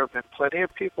 there have been plenty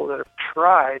of people that have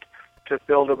tried to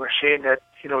build a machine that,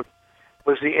 you know,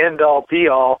 was the end-all,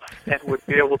 be-all, and would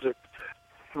be able to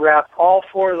wrap all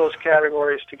 4 of those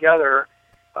categories together,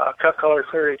 cut, color,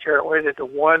 clarity, carat weight, into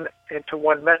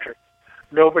one metric.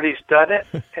 Nobody's done it,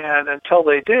 and until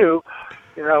they do,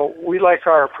 you know, we like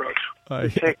our approach. We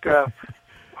take a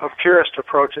purist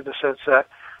approach in the sense that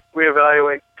we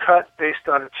evaluate cut based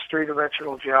on its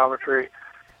 3-dimensional geometry,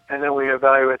 and then we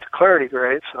evaluate the clarity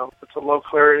grade. So if it's a low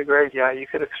clarity grade, yeah, you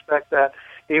could expect that.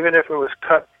 Even if it was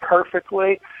cut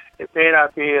perfectly, it may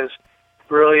not be as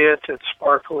brilliant and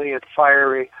sparkly and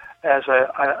fiery as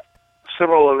a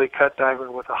similarly cut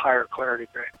diamond with a higher clarity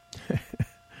grade.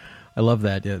 I love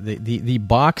that. The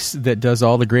box that does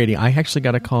all the grading, I actually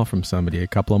got a call from somebody a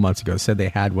couple of months ago, said they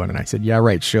had one, and I said, yeah,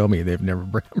 right, show me. They've never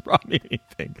brought me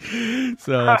anything.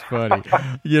 So that's funny.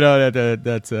 You know,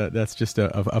 that's just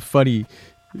a funny...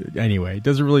 Anyway, it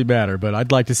doesn't really matter, but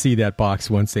I'd like to see that box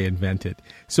once they invent it.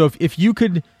 So if you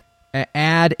could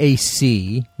add a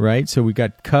C, right? So we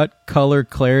got cut, color,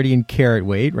 clarity, and carat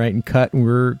weight, right? And cut,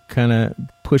 we're kind of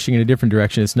pushing in a different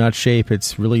direction. It's not shape.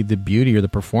 It's really the beauty or the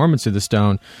performance of the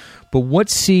stone. But what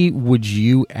C would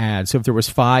you add? So if there was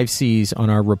 5 C's on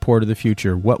our report of the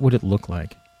future, what would it look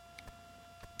like?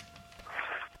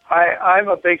 I'm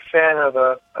a big fan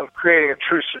of creating a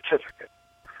true certificate.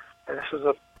 And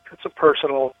it's a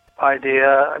personal idea.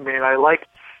 I mean, I like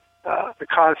the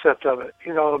concept of it.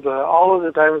 You know, all of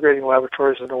the diamond grading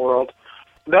laboratories in the world,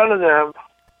 none of them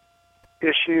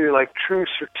issue like true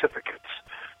certificates,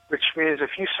 which means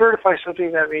if you certify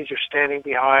something, that means you're standing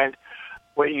behind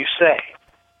what you say.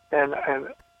 And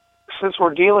since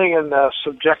we're dealing in the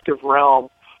subjective realm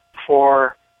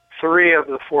for 3 of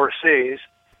the 4 C's,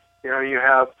 you know, you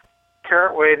have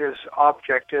carat weight is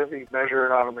objective, you measure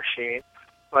it on a machine,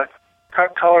 but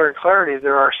cut, color, and clarity,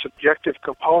 there are subjective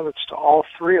components to all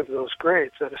 3 of those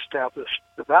grades that establish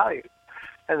the value.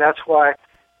 And that's why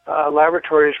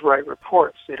laboratories write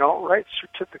reports. They don't write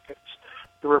certificates.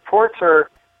 The reports are,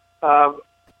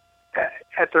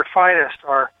 at their finest,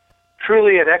 are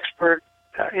truly an expert,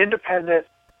 independent,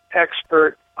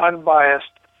 expert, unbiased,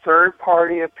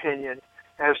 third-party opinion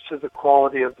as to the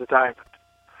quality of the diamond.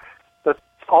 But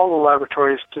all the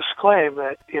laboratories disclaim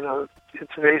that, you know, in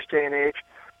today's day and age,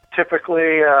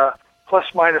 typically plus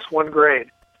minus 1 grade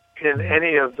in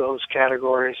any of those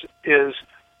categories is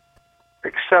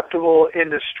acceptable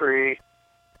industry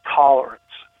tolerance.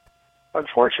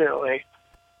 Unfortunately,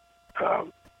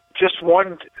 just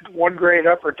one grade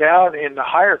up or down in the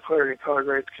higher clarity color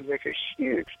grades can make a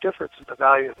huge difference in the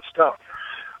value of the stone.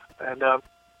 And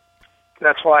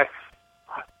that's why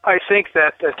I think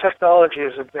that the technology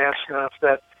is advanced enough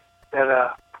that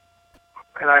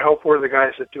and I hope we're the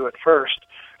guys that do it first,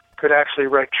 could actually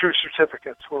write true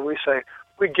certificates where we say,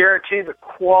 we guarantee the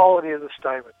quality of this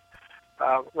diamond.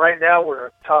 Right now, we're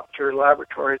a top-tier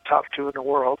laboratory, top 2 in the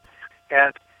world,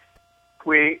 and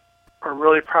we are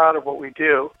really proud of what we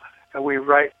do, and we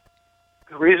write.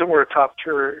 The reason we're a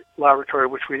top-tier laboratory,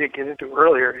 which we didn't get into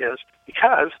earlier, is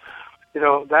because, you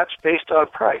know, that's based on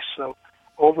price. So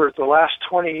over the last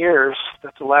 20 years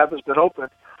that the lab has been open,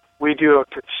 we do a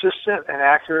consistent and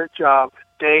accurate job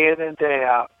day in and day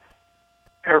out,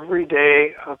 every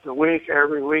day of the week,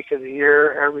 every week of the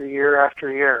year, every year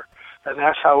after year. And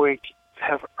that's how we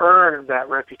have earned that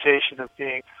reputation of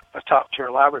being a top-tier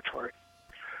laboratory.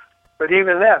 But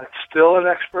even then, it's still an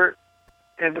expert,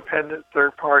 independent,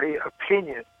 third-party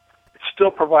opinion. It's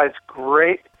still provides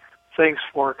great things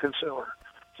for a consumer.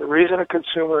 The reason a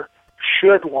consumer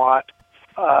should want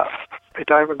a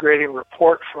diamond grading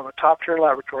report from a top-tier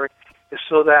laboratory is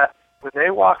so that when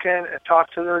they walk in and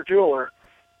talk to their jeweler,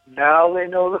 now they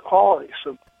know the quality.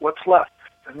 So what's left?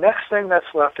 The next thing that's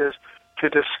left is to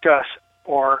discuss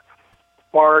or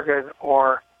bargain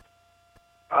or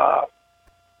the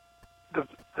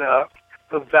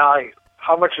value.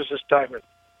 How much is this diamond?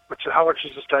 How much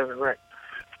is this diamond ring?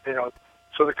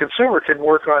 So the consumer can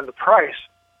work on the price,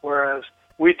 whereas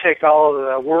we take all of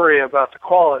the worry about the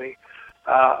quality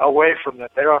away from them.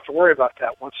 They don't have to worry about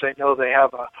that once they know they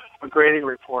have a grading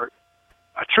report.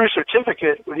 A true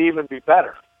certificate would even be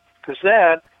better, because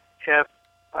then if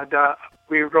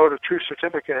we wrote a true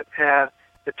certificate and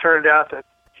it turned out that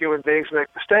human beings make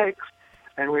mistakes,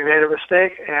 and we made a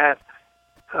mistake, and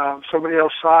somebody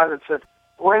else saw it and said,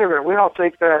 wait a minute, we don't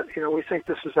think that, we think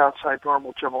this is outside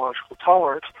normal gemological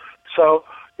tolerance, so,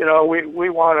 we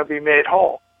want to be made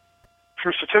whole.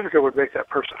 True certificate would make that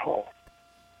person whole.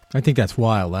 I think that's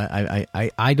wild.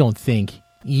 I don't think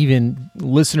even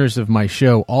listeners of my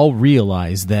show all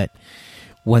realize that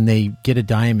when they get a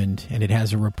diamond and it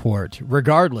has a report,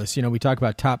 regardless, we talk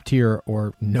about top tier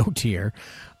or no tier,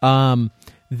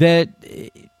 that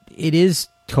it is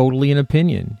totally an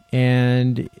opinion.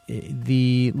 And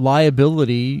the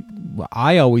liability,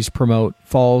 I always promote,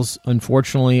 falls,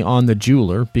 unfortunately, on the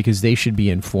jeweler, because they should be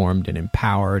informed and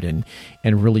empowered and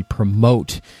really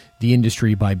promote the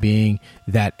industry by being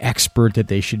that expert that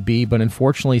they should be. But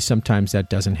unfortunately, sometimes that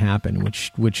doesn't happen,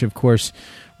 which of course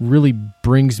really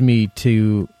brings me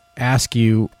to ask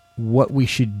you what we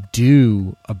should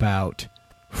do about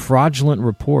fraudulent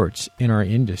reports in our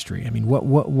industry. I mean,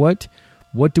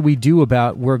 what do we do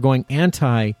about, we're going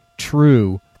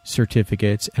anti-true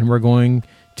certificates, and we're going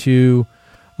to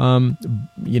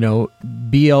BLJ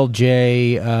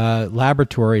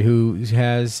Laboratory, who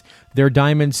has their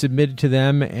diamond submitted to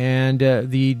them, and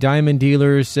the diamond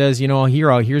dealer says,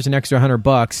 here's an extra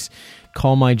 $100.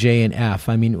 Call my J and F.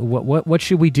 I mean, what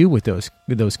should we do with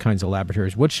those kinds of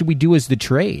laboratories? What should we do as the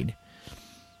trade?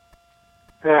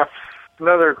 Yeah,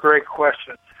 another great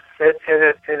question. It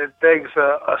begs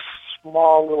a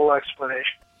small little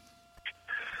explanation.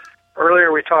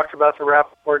 Earlier we talked about the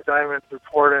Rappaport Diamond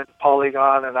Report and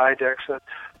Polygon and IDEX that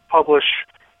publish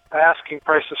asking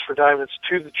prices for diamonds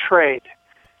to the trade.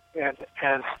 And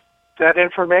that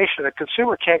information, a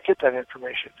consumer can't get that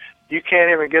information. You can't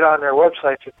even get on their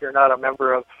websites if you're not a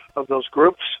member of those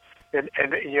groups, and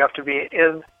you have to be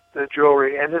in the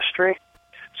jewelry industry.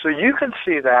 So you can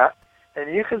see that,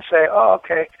 and you can say, oh,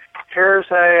 okay,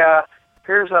 here's a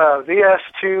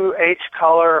VS2H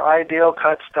color ideal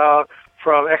cut stone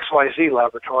from XYZ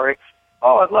laboratory.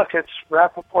 Oh, and look, it's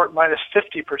Rappaport minus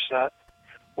 50%,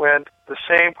 when the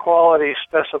same quality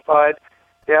specified,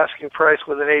 the asking price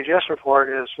with an AGS report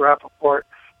is Rappaport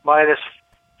minus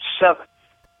 7%.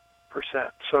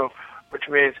 So, which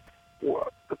means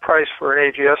the price for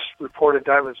an AGS reported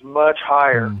diamond is much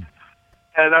higher.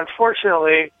 And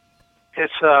unfortunately,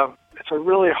 it's a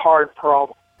really hard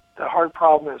problem. The hard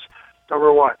problem is,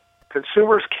 number one,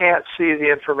 consumers can't see the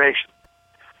information.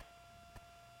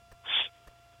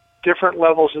 Different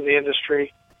levels of the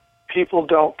industry, people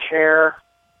don't care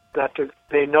that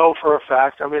they know for a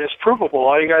fact. I mean, it's provable.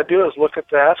 All you got to do is look at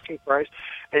the asking price,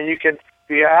 and you can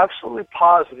be absolutely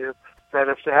positive that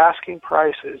if the asking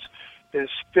price is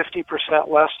 50%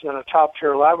 less than a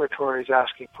top-tier laboratory's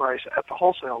asking price at the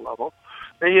wholesale level,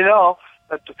 then you know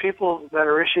that the people that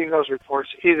are issuing those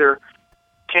reports either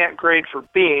can't grade for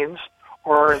beans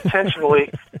or are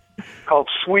intentionally called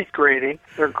sweet grading.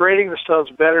 They're grading the stones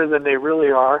better than they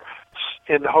really are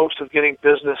in the hopes of getting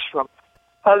business from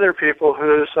other people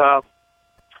whose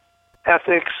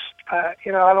ethics, I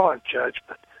don't want to judge,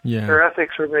 but their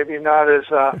ethics are maybe not as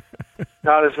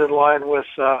in line with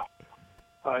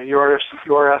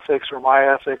your ethics or my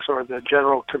ethics or the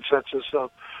general consensus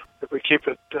of, if we keep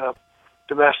it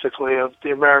domestically, of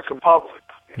the American public.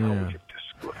 We can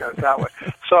just look at it that way.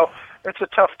 So it's a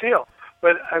tough deal.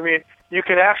 But, I mean, you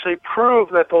can actually prove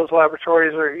that those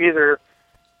laboratories are either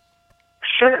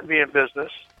shouldn't be in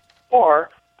business or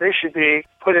they should be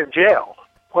put in jail.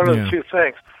 One of the two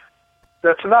things.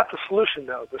 That's not the solution,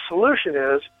 though. The solution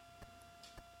is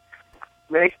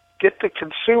get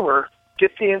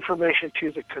the information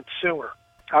to the consumer.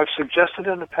 I've suggested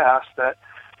in the past that,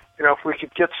 if we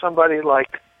could get somebody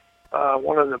like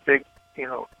one of the big,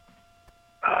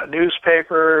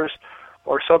 newspapers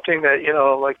or something that,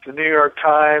 like the New York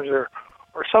Times or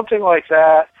something like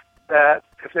that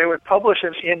if they would publish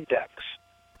an index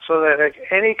so that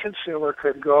any consumer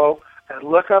could go and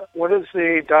look up what is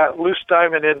the loose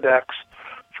diamond index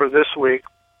for this week,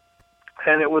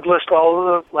 and it would list all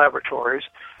of the laboratories,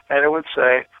 and it would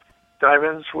say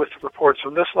diamonds with reports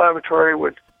from this laboratory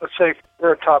would, let's say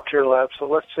we're a top-tier lab, so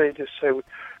let's say just say we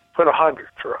put 100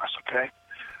 for us, okay?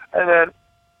 And then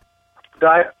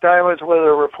diamonds with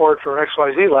a report from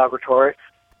XYZ laboratory,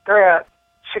 they're at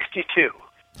 62.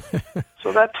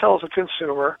 So that tells a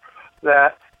consumer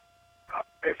that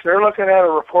if they're looking at a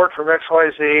report from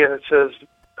XYZ and it says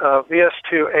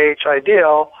VS2H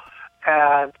ideal,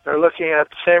 and they're looking at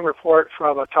the same report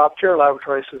from a top-tier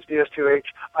laboratory that says VS2H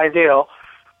ideal,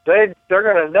 they're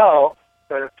going to know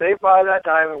that if they buy that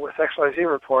diamond with XYZ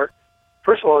report,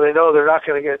 first of all, they know they're not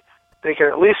going to get. They can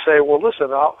at least say, "Well,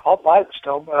 listen, I'll buy the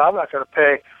stone, but I'm not going to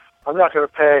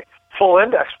pay full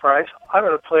index price. I'm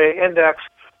going to pay index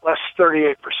less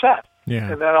 38%,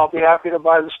 and then I'll be happy to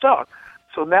buy the stone."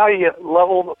 So now you get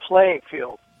level the playing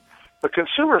field. But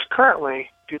consumers currently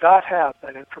do not have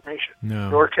that information,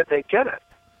 nor can they get it.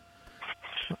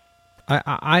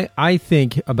 I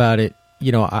think about it.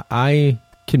 I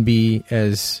can be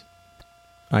as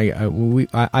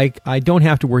I don't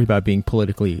have to worry about being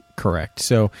politically correct.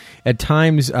 So at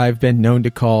times I've been known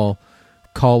to call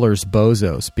callers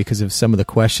bozos because of some of the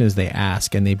questions they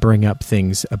ask, and they bring up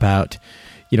things about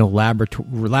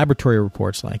laboratory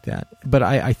reports like that. But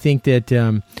I think that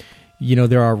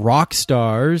there are rock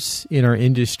stars in our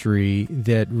industry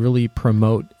that really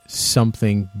promote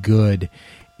something good,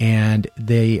 and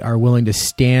they are willing to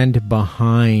stand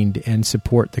behind and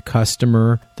support the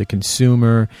customer, the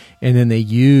consumer, and then they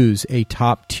use a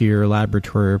top-tier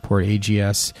laboratory report,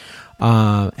 AGS,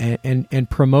 and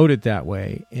promote it that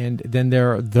way. And then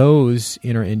there are those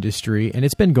in our industry, and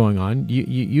it's been going on.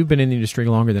 You've been in the industry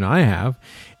longer than I have,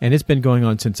 and it's been going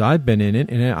on since I've been in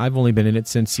it, and I've only been in it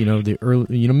since the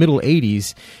early, middle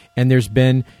 80s, and there's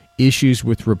been issues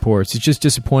with reports. It's just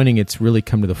disappointing it's really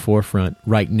come to the forefront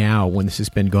right now when this has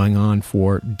been going on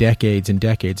for decades and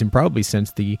decades, and probably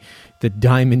since the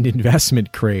diamond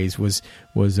investment craze was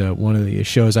one of the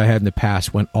shows I had in the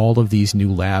past when all of these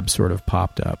new labs sort of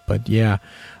popped up. But yeah,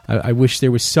 I wish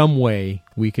there was some way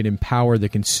we could empower the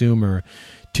consumer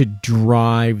to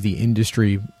drive the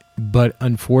industry. But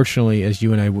unfortunately, as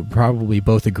you and I would probably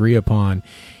both agree upon,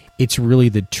 it's really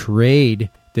the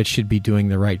trade that should be doing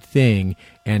the right thing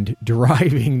and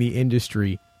driving the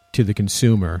industry to the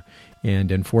consumer. And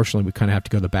unfortunately, we kind of have to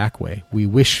go the back way. We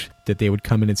wish that they would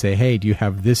come in and say, "Hey, do you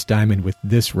have this diamond with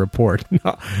this report?"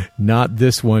 Not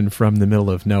this one from the middle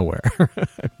of nowhere.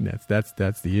 That's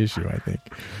the issue, I think.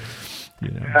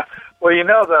 Yeah. Well,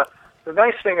 the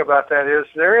nice thing about that is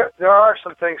there are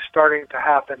some things starting to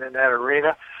happen in that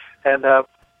arena, and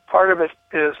part of it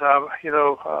is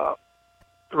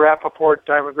the Rappaport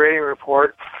Diamond Grading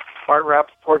Report. Martin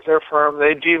Rappaport, their firm,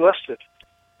 they delisted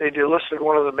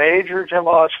one of the major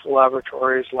gemological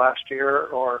laboratories last year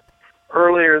or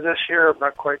earlier this year. I'm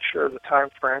not quite sure of the time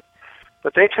frame,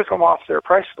 but they took them off their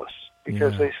price list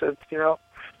because they said,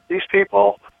 these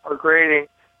people are grading,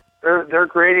 their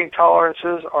grading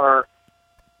tolerances are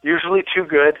usually too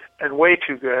good and way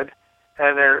too good,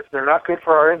 and they're not good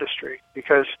for our industry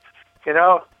because,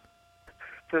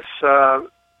 this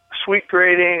sweet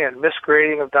grading and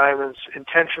misgrading of diamonds,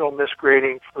 intentional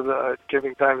misgrading for the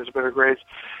giving diamonds better grades,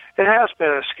 it has been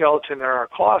a skeleton in our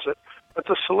closet, but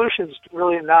the solution's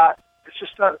really not.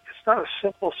 It's not a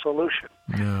simple solution.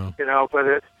 No.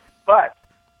 But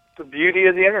the beauty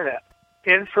of the internet,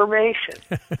 information.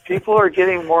 People are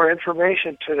getting more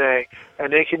information today,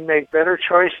 and they can make better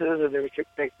choices and they can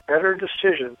make better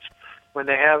decisions when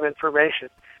they have information.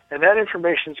 And that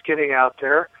information's getting out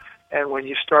there. And when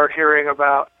you start hearing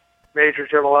about major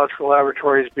gemological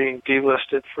laboratories being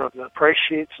delisted from the price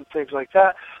sheets and things like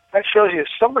that, that shows you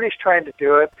somebody's trying to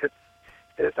do it.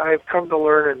 I've come to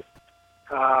learn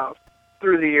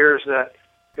through the years that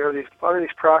a lot of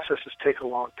these processes take a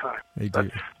long time. But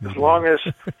as long as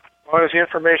the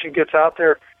information gets out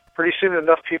there, pretty soon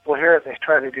enough people hear it and they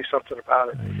try to do something about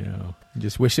it. I know. I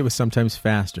just wish it was sometimes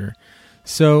faster.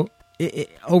 So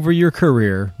over your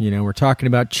career, we're talking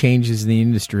about changes in the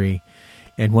industry.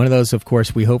 And one of those, of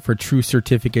course, we hope for true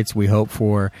certificates. We hope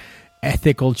for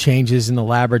ethical changes in the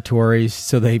laboratories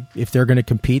so if they're going to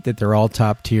compete, that they're all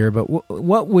top tier. But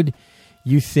what would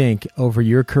you think over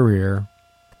your career,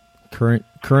 current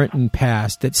and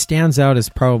past, that stands out as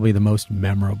probably the most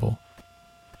memorable?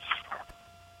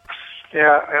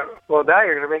 Yeah, well, now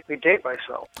you're going to make me date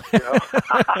myself.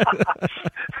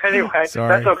 Anyway, sorry.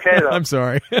 That's okay, though. I'm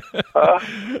sorry.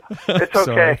 It's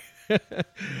okay.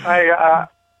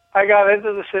 I got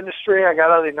into this industry. I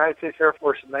got out of the United States Air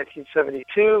Force in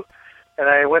 1972, and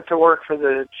I went to work for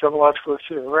the Gemological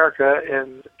Institute of America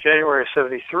in January of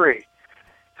 '73.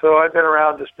 So I've been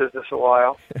around this business a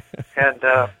while, and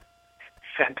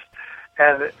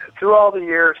through all the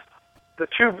years, the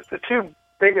two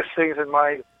biggest things in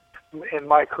my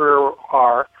career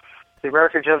are the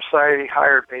American Gem Society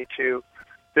hired me to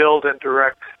build and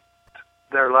direct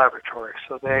their laboratory.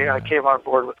 So I came on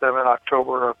board with them in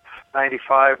October of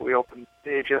 '95. We opened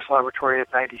the AGS Laboratory in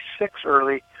 '96,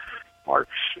 early March,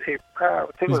 April, I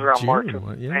think it was around March of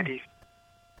 '90.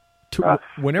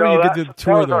 Whenever you did the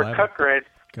tour of the lab. That was our cut grade.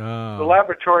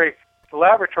 The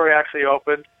laboratory actually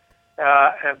opened,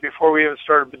 and before we even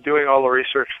started doing all the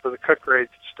research for the cut grade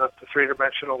stuff, the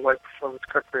three-dimensional light performance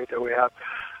cut grade that we have,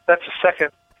 that's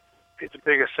the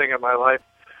biggest thing in my life.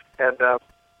 And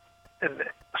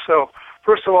so,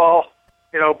 first of all,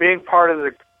 being part of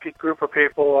the group of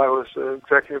people, I was the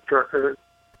executive director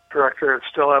and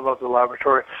still am of the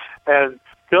laboratory, and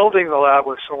building the lab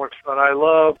was so much fun. I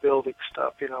love building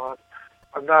stuff.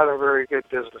 I'm not a very good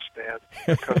businessman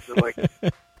when it comes to like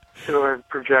doing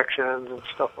projections and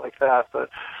stuff like that, but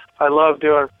I love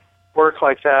doing work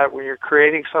like that. When you're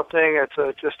creating something, it's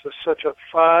such a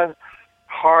fun,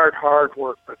 hard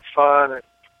work, but fun and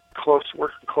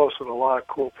working close with a lot of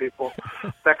cool people.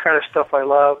 That kind of stuff I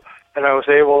love, and I was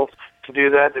able to do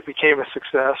that. It became a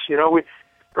success.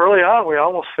 Early on, we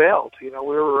almost failed. We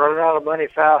were running out of money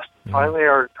fast. Finally,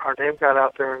 our name got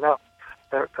out there enough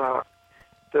that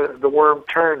the worm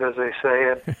turned, as they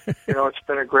say, and it's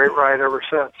been a great ride ever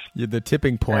since. Yeah, the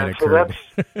tipping point occurred.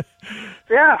 So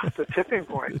the tipping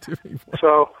point. The tipping point.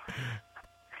 So,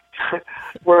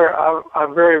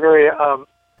 I'm very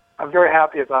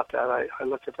happy about that. I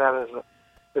look at that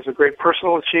as a great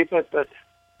personal achievement, but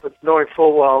knowing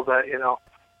full well that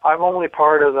I'm only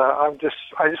part of I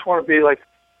just want to be like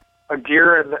a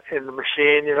gear in the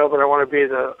machine, but I want to be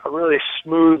a really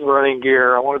smooth running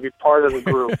gear. I want to be part of the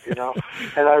group,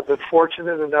 And I've been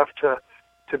fortunate enough to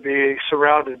be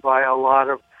surrounded by a lot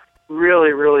of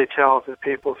really, really talented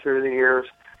people through the years,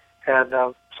 and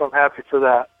so I'm happy for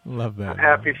that. Love that. I'm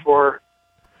happy for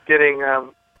getting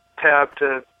tabbed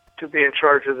to be in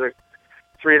charge of the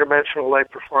three-dimensional light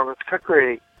performance cut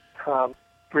grading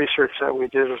research that we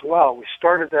did as well. We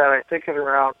started that, I think,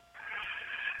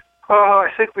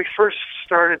 I think we first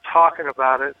started talking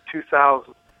about it in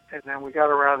 2000, and then we got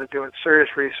around to doing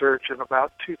serious research in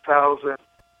about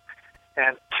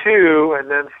 2002, and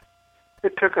then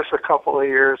it took us a couple of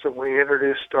years, and we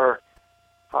introduced the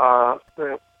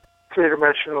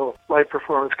three-dimensional light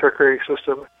performance cut grading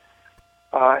system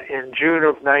in June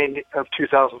of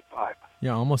 2005.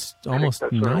 Yeah, almost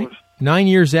 9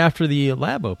 years after the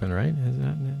lab opened, right?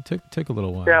 It took a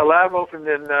little while. Yeah, lab opened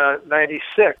in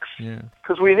 '96. Yeah,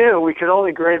 because we knew we could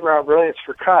only grade round brilliance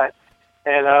for cut,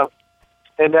 and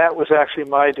that was actually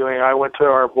my doing. I went to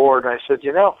our board and I said,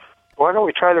 why don't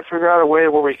we try to figure out a way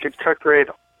where we could cut grade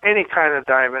any kind of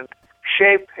diamond,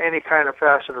 shape any kind of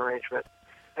facet arrangement,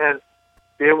 and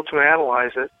be able to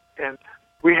analyze it. And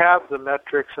we have the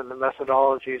metrics and the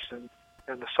methodologies and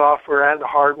the software and the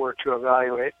hardware to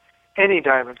evaluate any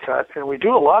diamond cut, and we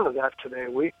do a lot of that today.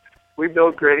 We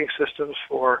build grading systems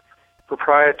for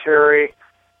proprietary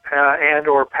and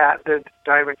or patented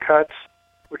diamond cuts,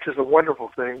 which is a wonderful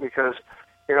thing because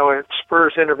it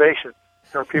spurs innovation.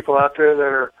 There are people out there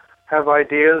that have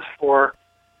ideas for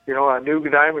a new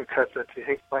diamond cut that they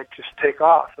think might just take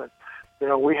off, and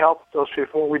we help those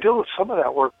people. We do some of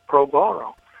that work pro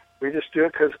bono. We just do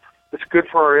it because it's good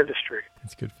for our industry.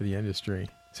 It's good for the industry.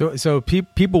 So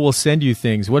people will send you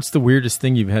things. What's the weirdest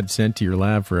thing you've had sent to your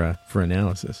lab for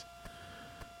analysis?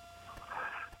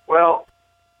 Well,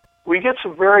 we get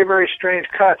some very, very strange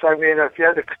cuts. I mean, if you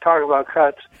had to talk about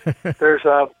cuts, there's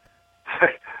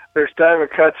diamond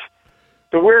cuts.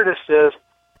 The weirdest is,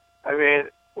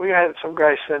 we had some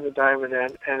guy send a diamond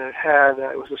in, and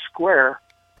it was a square,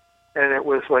 and it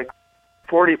was like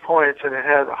 40 points, and it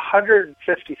had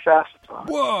 150 facets on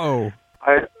it. Whoa!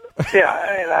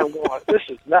 This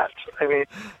is nuts.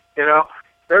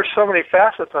 There's so many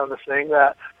facets on this thing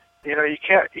that, you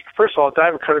can't, first of all, a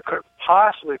diamond cutter couldn't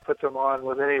possibly put them on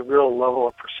with any real level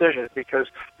of precision because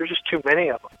there's just too many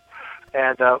of them.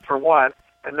 And for one,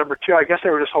 and number two, I guess they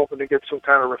were just hoping to get some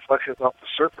kind of reflections off the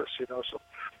surface,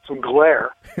 some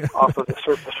glare off of the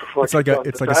surface reflections.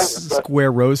 It's like a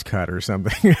square rose cut or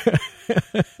something.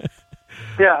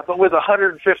 Yeah, but with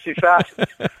 150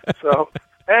 facets. So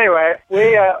anyway,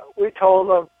 we told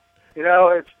them,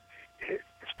 it's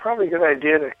probably a good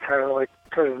idea to kind of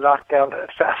knock down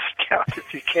that facet count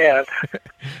if you can.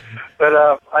 But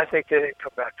I think they didn't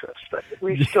come back to us. But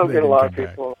we still get a lot of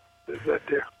people that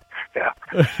do. Yeah.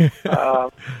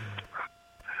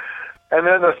 And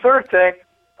then the third thing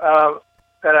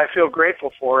that I feel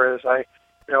grateful for is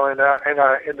in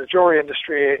the jewelry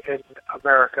industry in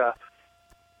America,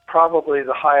 probably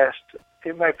the highest.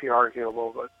 It might be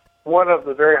arguable, but one of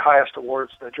the very highest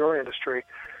awards in the jewelry industry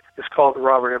is called the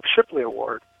Robert M. Shipley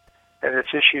Award, and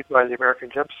it's issued by the American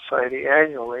Gem Society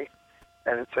annually,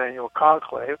 and its annual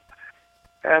conclave.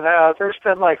 And there's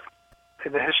been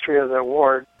in the history of the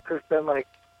award, there's been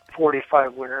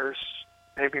 45 winners,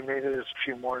 maybe there's a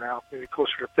few more now, maybe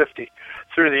closer to 50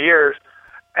 through the years.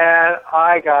 And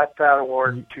I got that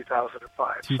award in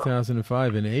 2005.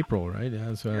 2005 in April, right? It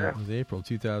was April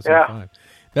 2005.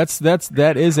 Yeah.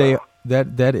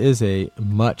 That is a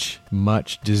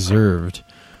much deserved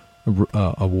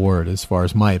award, as far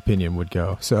as my opinion would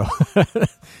go. So,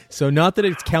 so not that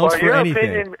it counts for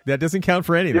anything. That doesn't count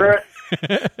for anything.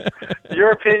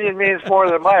 Your opinion means more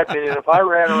than my opinion. If I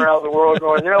ran around the world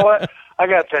going, you know what, I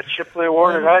got that Shipley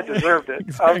Award and I deserved it.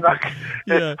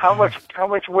 Exactly. How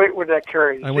much weight would that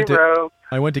carry? Zero.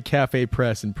 I went to Cafe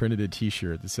Press and printed a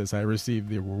T-shirt that says I received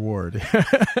the award.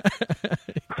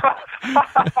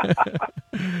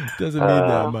 Doesn't mean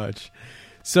that much.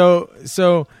 So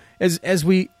as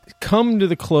we come to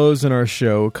the close in our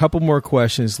show, a couple more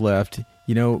questions left.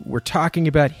 We're talking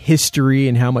about history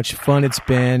and how much fun it's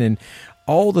been and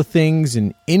all the things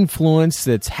and influence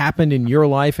that's happened in your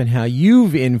life and how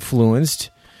you've influenced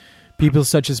people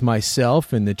such as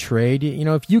myself in the trade.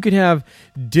 If you could have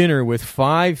dinner with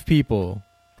 5 people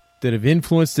that have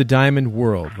influenced the diamond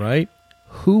world, right?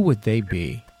 Who would they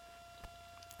be?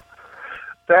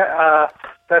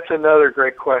 That's another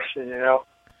great question.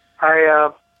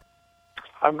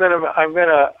 I'm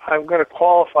gonna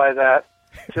qualify that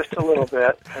just a little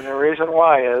bit, and the reason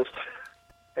why is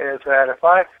that if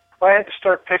I had to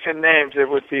start picking names, it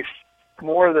would be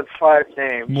more than 5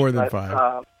 names. More than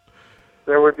 5.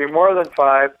 There would be more than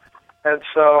 5, and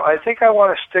so I think I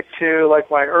want to stick to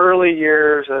my early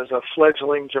years as a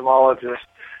fledgling gemologist.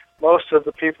 Most of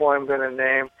the people I'm going to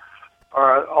name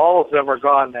all of them are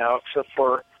gone now,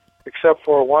 except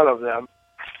for one of them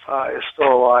is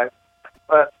still alive.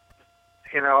 But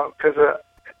because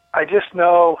I just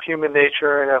know human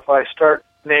nature, and if I start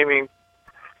naming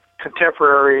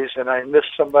contemporaries and I miss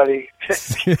somebody,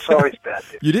 it's always bad.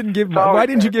 You didn't give. Why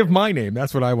didn't you give my name?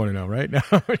 That's what I want to know right now.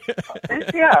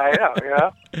 Yeah, I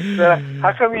know.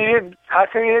 How come you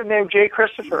didn't name J.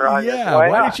 Christopher on this?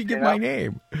 Why didn't you give my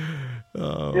name?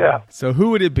 Yeah. So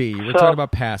who would it be? We're talking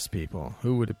about past people.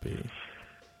 Who would it be?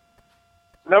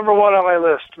 Number 1 on my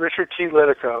list, Richard T.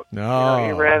 Litico. No.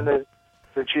 He ran the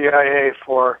GIA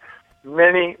for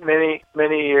many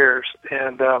years,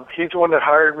 and he's the one that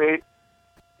hired me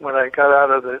when I got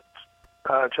out of the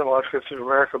Gemological Institute of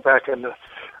America back in the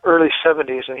early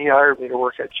 70s, and he hired me to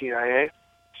work at GIA.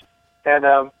 And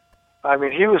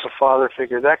he was a father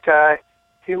figure. That guy,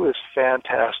 he was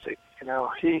fantastic.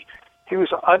 He was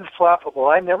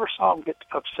unflappable. I never saw him get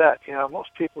upset.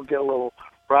 Most people get a little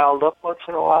riled up once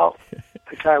in a while.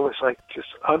 The guy was just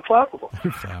unflappable.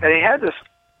 And he had this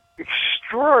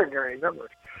extraordinary memory.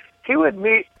 He would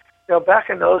meet, back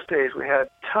in those days, we had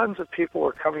tons of people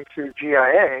were coming through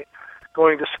GIA,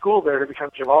 going to school there to become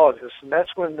gemologists, and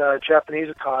that's when the Japanese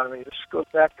economy, this goes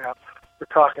back now, we're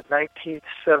talking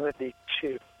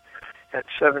 1972 and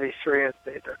 73 and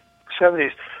the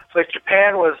 70s. It's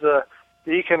Japan was the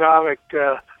economic,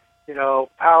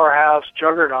 powerhouse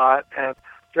juggernaut, and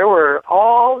there were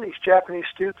all these Japanese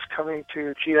students coming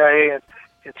to GIA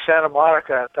in Santa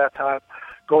Monica at that time,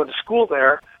 going to school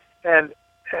there, and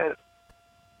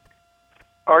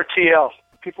RTL.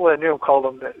 People that knew him called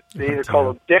him, they either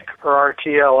called him Dick or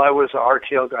RTL. I was an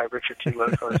RTL guy, Richard T.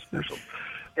 Litico.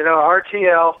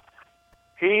 RTL,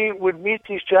 he would meet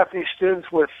these Japanese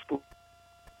students with...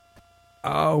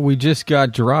 Oh, we just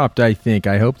got dropped, I think.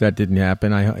 I hope that didn't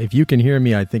happen. If you can hear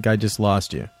me, I think I just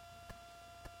lost you.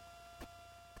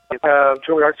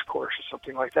 Jewelry arts course or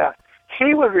something like that.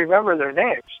 He would remember their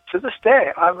names. To this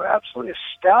day, I'm absolutely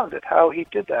astounded how he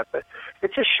did that, but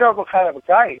it just showed what kind of a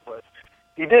guy he was.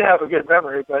 He did have a good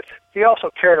memory, but he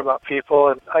also cared about people,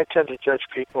 and I tend to judge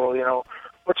people,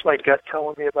 what's my gut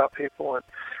telling me about people, and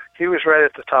he was right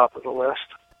at the top of the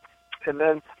list. And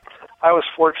then I was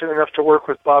fortunate enough to work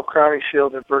with Bob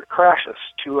Crowningshield and Bert Crassus,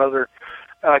 2 other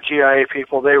GIA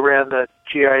people. They ran the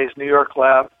GIA's New York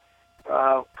lab,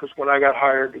 because when I got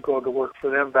hired to go to work for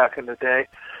them back in the day,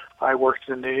 I worked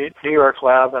in the New York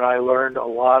lab, and I learned a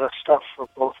lot of stuff from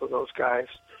both of those guys.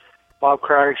 Bob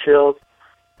Crowningshield,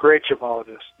 great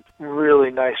gemologist, really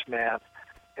nice man.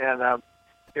 And,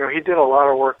 he did a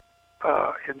lot of work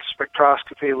in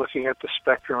spectroscopy, looking at the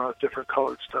spectrum of different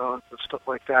colored stones and stuff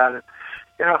like that. And,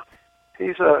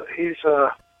 he's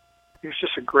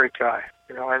just a great guy,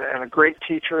 and a great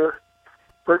teacher.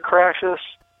 Bert Crassus,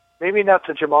 maybe not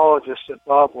the gemologist that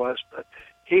Bob was, but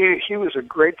he was a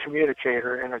great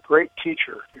communicator and a great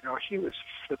teacher. You know, he was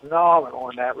phenomenal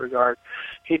in that regard.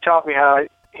 He taught me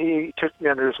he took me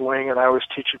under his wing, and I was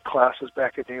teaching classes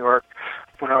back in New York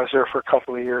when I was there for a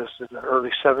couple of years in the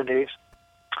early 70s.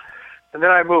 And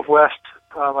then I moved west.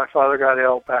 My father got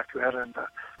ill back then, and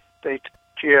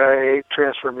GIA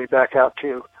transferred me back out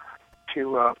to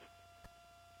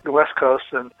the West Coast,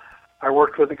 and I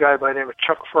worked with a guy by the name of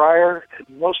Chuck Fryer,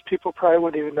 and most people probably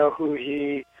wouldn't even know who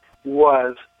he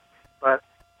was, but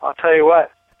I'll tell you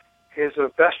what, he's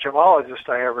the best gemologist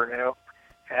I ever knew.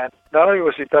 And not only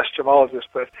was he best gemologist,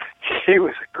 but he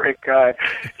was a great guy.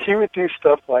 He would do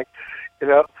stuff like, you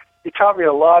know, he taught me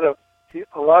a lot of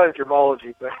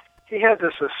gemology, but he had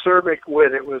this acerbic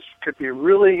wit. Could be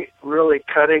really, really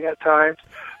cutting at times,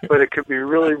 but it could be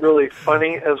really, really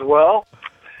funny as well.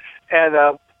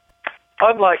 And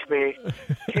unlike me,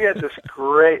 he had a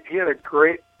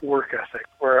great work ethic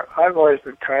where I've always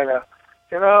been kind of,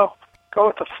 you know, go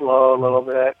with the flow a little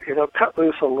bit, you know, cut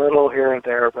loose a little here and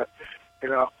there, but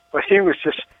he was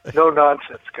just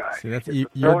no-nonsense guy.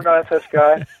 No-nonsense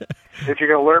guy. If you're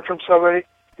going to learn from somebody,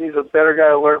 he's a better guy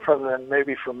to learn from than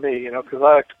maybe from me, you know, because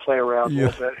I like to play around a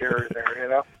little bit here and there, you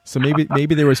know. So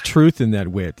maybe there was truth in that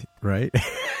wit, right?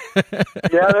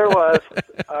 Yeah, there was.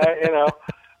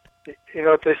 You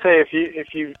know what they say,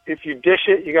 if you dish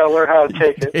it, you got to learn how to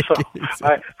take it. So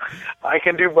I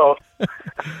can do both.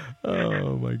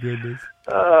 Oh my goodness.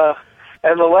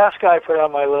 And the last guy I put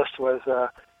on my list was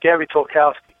Gabby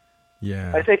Tolkowski.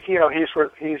 Yeah. I think, you know, he's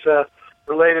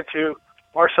related to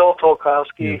Marcel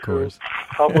Tolkowski, who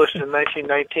published in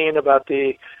 1919 about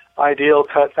the ideal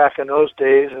cut back in those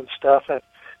days and stuff. And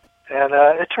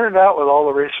it turned out with all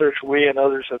the research we and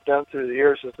others have done through the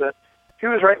years is that he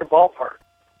was right in the ballpark.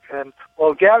 And,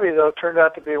 well, Gabby, though, turned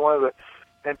out to be one of the,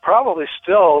 and probably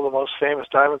still the most famous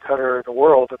diamond cutter in the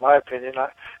world, in my opinion.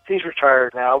 He's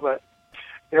retired now, but,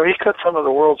 you know, he cut some of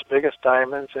the world's biggest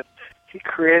diamonds, and he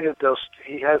created those.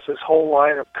 He has this whole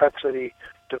line of cuts that he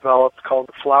developed called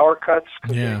the flower cuts.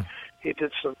 Yeah. He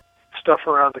did some stuff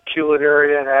around the culate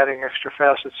area and adding extra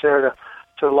facets there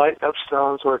to lighten up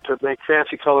stones or to make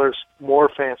fancy colors more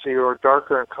fancy or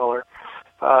darker in color.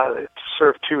 It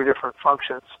served two different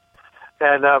functions.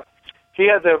 And he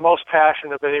had the most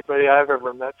passion of anybody I've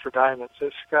ever met for diamonds.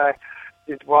 This guy,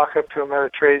 you'd walk up to him at a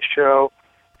trade show,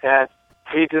 and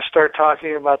he'd just start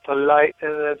talking about the light in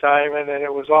the diamond, and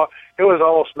it was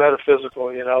almost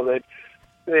metaphysical. You know,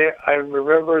 I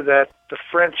remember that the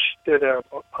French did a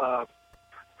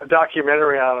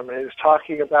documentary on him, and he was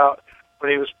talking about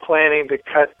when he was planning to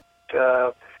cut,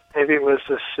 maybe it was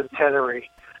the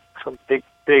centenary, some big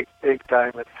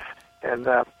diamond, and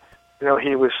you know,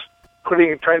 he was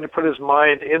trying to put his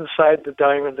mind inside the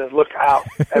diamond and look out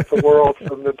at the world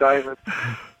from the diamond.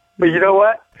 But you know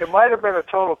what? It might have been a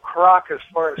total crock as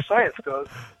far as science goes,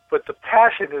 but the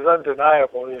passion is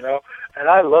undeniable, you know, and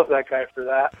I love that guy for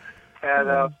that.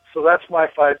 And so that's my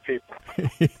 5 people.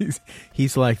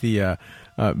 He's like the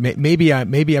maybe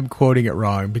I'm quoting it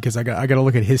wrong because I got to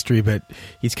look at history, but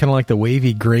he's kind of like the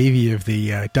wavy gravy of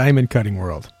the diamond cutting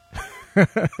world.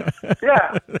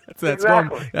 Yeah,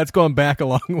 exactly. That's going back a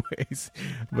long ways,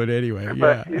 but anyway,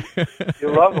 yeah.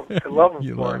 You love him. You love him.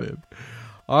 You love him.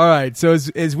 All right. So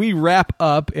as we wrap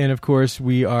up, and of course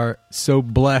we are so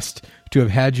blessed to have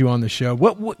had you on the show,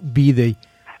 what would be the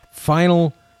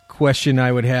final question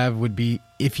I would have? Would be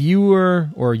if you were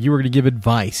to give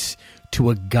advice to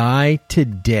a guy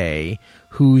today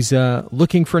who's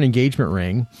looking for an engagement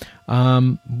ring,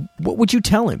 what would you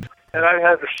tell him? And I've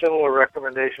had a similar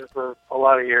recommendation for a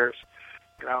lot of years,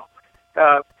 you know,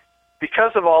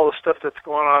 because of all the stuff that's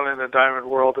going on in the diamond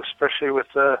world, especially with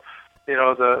the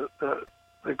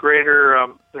greater,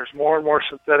 there's more and more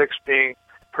synthetics being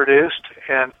produced,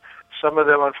 and some of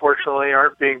them unfortunately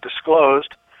aren't being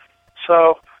disclosed.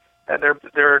 So, and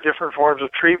there are different forms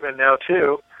of treatment now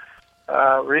too.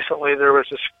 Recently, there was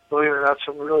believe it or not,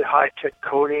 some really high-tech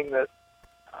coating that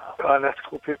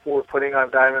unethical people were putting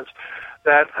on diamonds.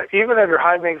 That even under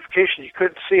high magnification, you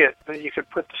couldn't see it, but you could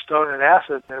put the stone in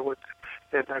acid, and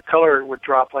the color would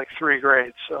drop like 3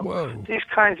 grades. So Whoa. These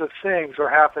kinds of things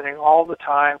are happening all the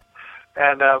time,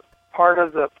 and part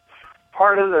of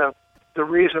the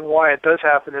reason why it does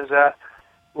happen is that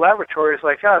laboratories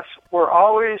like us, we're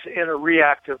always in a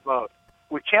reactive mode.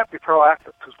 We can't be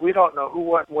proactive because we don't know who,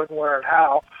 what, when, where, and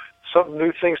how. Some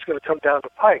new thing's going to come down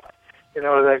the pike. You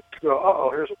know, they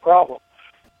go, here's a problem.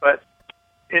 But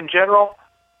in general,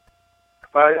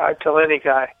 if I tell any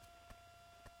guy,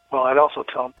 well, I'd also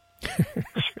tell him,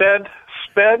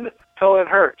 spend till it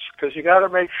hurts, because you got to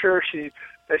make sure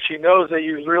that she knows that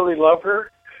you really love her,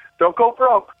 Don't go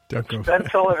broke. Don't go Spend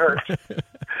until it hurts.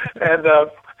 And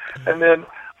then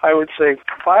I would say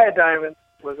buy a diamond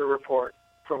with a report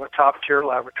from a top-tier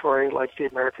laboratory like the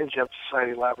American Gem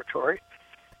Society Laboratory.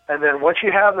 And then once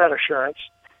you have that assurance,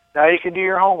 now you can do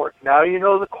your homework. Now you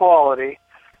know the quality,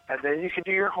 and then you can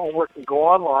do your homework and go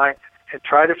online and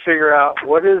try to figure out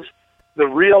what is the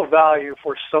real value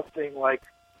for something like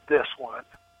this one.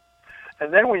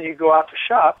 And then when you go out to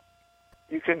shop,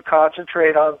 you can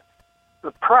concentrate on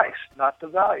the price, not the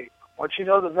value. Once you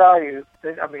know the value,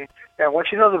 then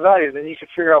once you know the value, then you can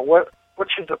figure out what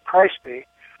should the price be.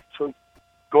 So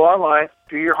go online,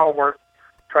 do your homework,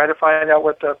 try to find out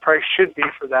what the price should be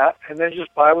for that, and then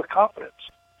just buy with confidence.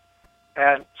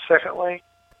 And secondly,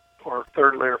 or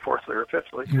thirdly, or fourthly, or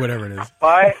fifthly, whatever it is,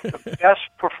 buy the best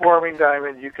performing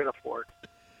diamond you can afford.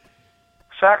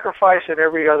 Sacrifice in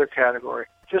every other category.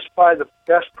 Just buy the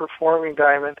best performing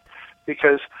diamond,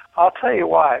 because I'll tell you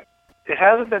why. It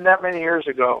hasn't been that many years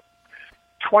ago,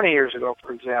 20 years ago,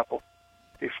 for example,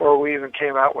 before we even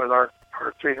came out with our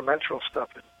three-dimensional stuff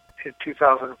in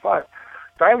 2005.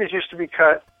 Diamonds used to be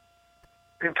cut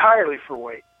entirely for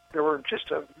weight. There were just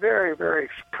a very, very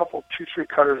couple, 2-3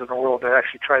 cutters in the world that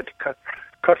actually tried to cut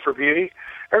for beauty.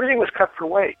 Everything was cut for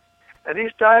weight. And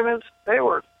these diamonds, they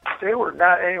were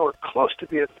not anywhere close to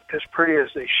be as pretty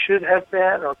as they should have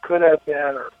been or could have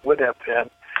been or would have been.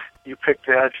 You pick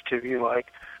the adjective you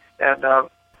like. And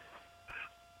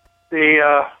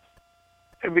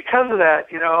and because of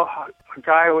that, a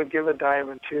guy would give a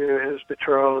diamond to his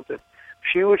betrothed, and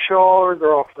she would show all her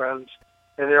girlfriends,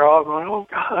 and they're all going, "Oh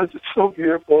God, it's so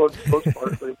beautiful, it's so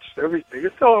sparkly, it's everything,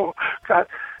 it's so God."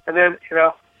 And then,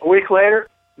 a week later,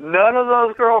 none of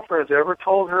those girlfriends ever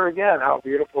told her again how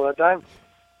beautiful that diamond was.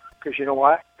 Because you know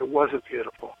why? It wasn't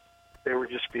beautiful. They were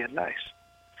just being nice.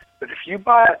 But if you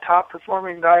buy a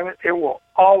top-performing diamond, it will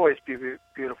always be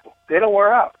beautiful. They don't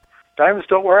wear out. Diamonds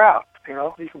don't wear out.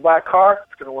 You can buy a car,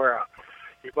 it's going to wear out.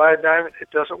 You buy a diamond,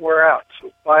 it doesn't wear out.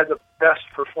 So buy the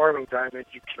best-performing diamond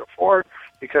you can afford,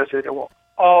 because it will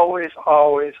always,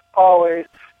 always, always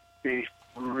be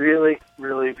really,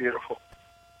 really beautiful.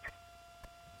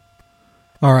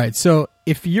 All right, so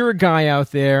if you're a guy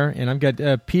out there, and I've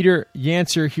got Peter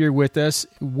Yantzer here with us,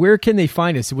 where can they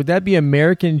find us? Would that be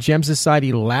American Gem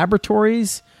Society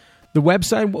Laboratories, the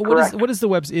website? What is the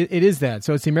website? It is that.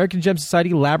 So it's the American Gem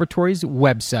Society Laboratories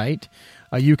website.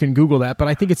 You can Google that, but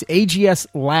I think it's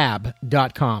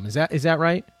agslab.com. Is that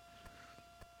right?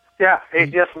 Yeah,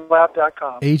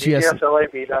 agslab.com.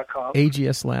 agslab.com.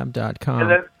 agslab.com. And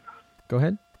then, go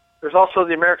ahead. There's also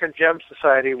the American Gem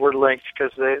Society. We're linked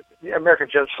because the American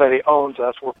Gem Society owns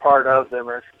us. We're part of the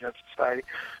American Gem Society.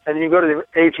 And you can go to the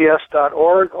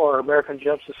ags.org or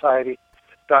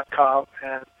americangemsociety.com,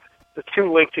 and the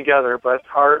two link together. But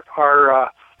our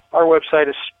website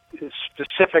is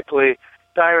specifically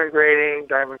diamond grading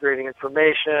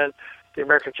information. The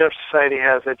American Gem Society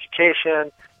has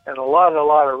education and a lot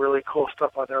of really cool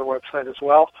stuff on their website as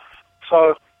well.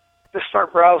 So just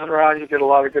start browsing around. You get a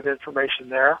lot of good information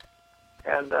there.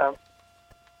 And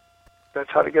that's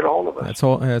how to get a hold of us.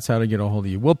 That's how to get a hold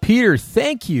of you. Well, Peter,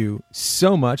 thank you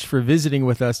so much for visiting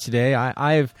with us today.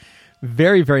 I've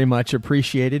very, very much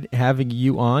appreciated having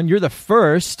you on. You're the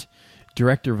first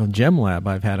director of a gem lab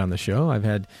I've had on the show. I've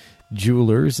had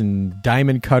jewelers and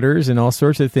diamond cutters and all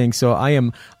sorts of things. So I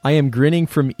am grinning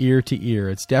from ear to ear.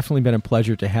 It's definitely been a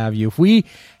pleasure to have you. If we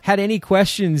had any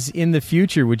questions in the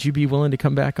future, would you be willing to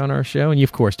come back on our show? And you,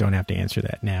 of course, don't have to answer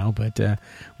that now, but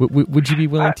would you be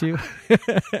willing to?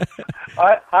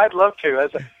 I'd love to.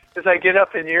 As I get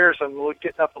up in years, I'm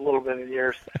getting up a little bit in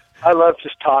years. I love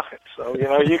just talking. So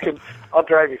I'll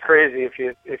drive you crazy if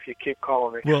you keep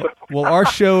calling me. Well, our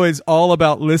show is all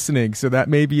about listening, so that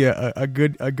may be a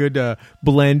good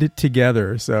blend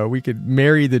together. So we could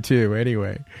marry the two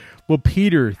anyway. Well,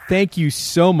 Peter, thank you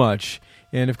so much.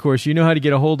 And, of course, you know how to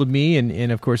get a hold of me.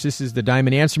 And of course, this is the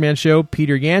Diamond Answer Man Show.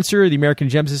 Peter Yantzer, the American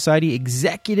Gem Society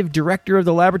Executive Director of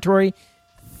the Laboratory.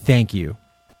 Thank you.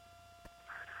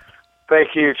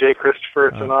 Thank you, Jay Christopher.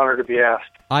 It's an honor to be asked.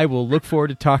 I will look forward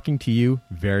to talking to you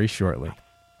very shortly.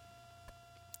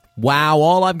 Wow,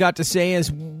 all I've got to say is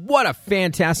what a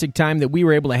fantastic time that we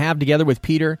were able to have together with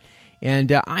Peter. And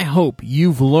I hope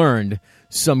you've learned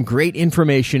some great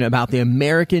information about the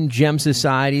American Gem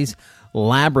Society's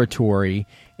laboratory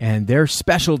and their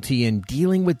specialty in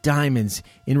dealing with diamonds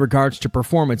in regards to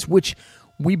performance, which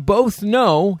we both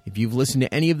know, if you've listened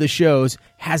to any of the shows,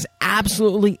 has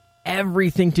absolutely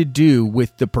everything to do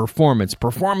with the performance.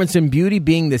 Performance and beauty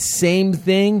being the same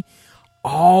thing.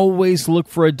 Always look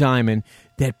for a diamond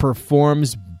that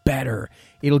performs better.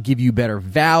 It'll give you better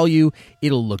value.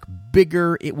 It'll look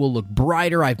bigger. It will look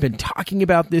brighter. I've been talking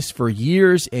about this for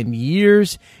years and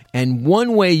years. And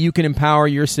one way you can empower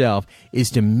yourself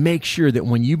is to make sure that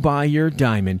when you buy your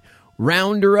diamond,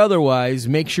 round or otherwise,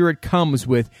 make sure it comes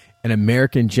with an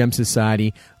American Gem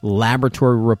Society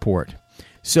laboratory report.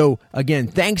 So, again,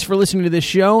 thanks for listening to this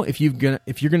show. If you're going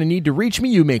to need to reach me,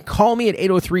 you may call me at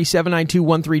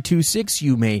 803-792-1326.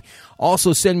 You may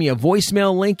also send me a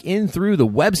voicemail link in through the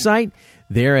website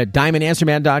there at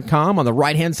diamondanswerman.com. On the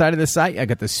right-hand side of the site, I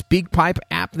got the SpeakPipe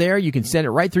app there. You can send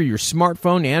it right through your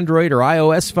smartphone, Android or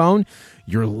iOS phone,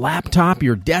 your laptop,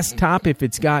 your desktop, if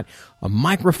it's got a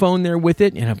microphone there with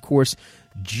it. And, of course,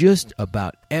 just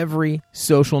about every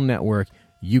social network,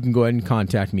 you can go ahead and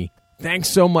contact me. Thanks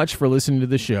so much for listening to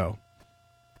the show.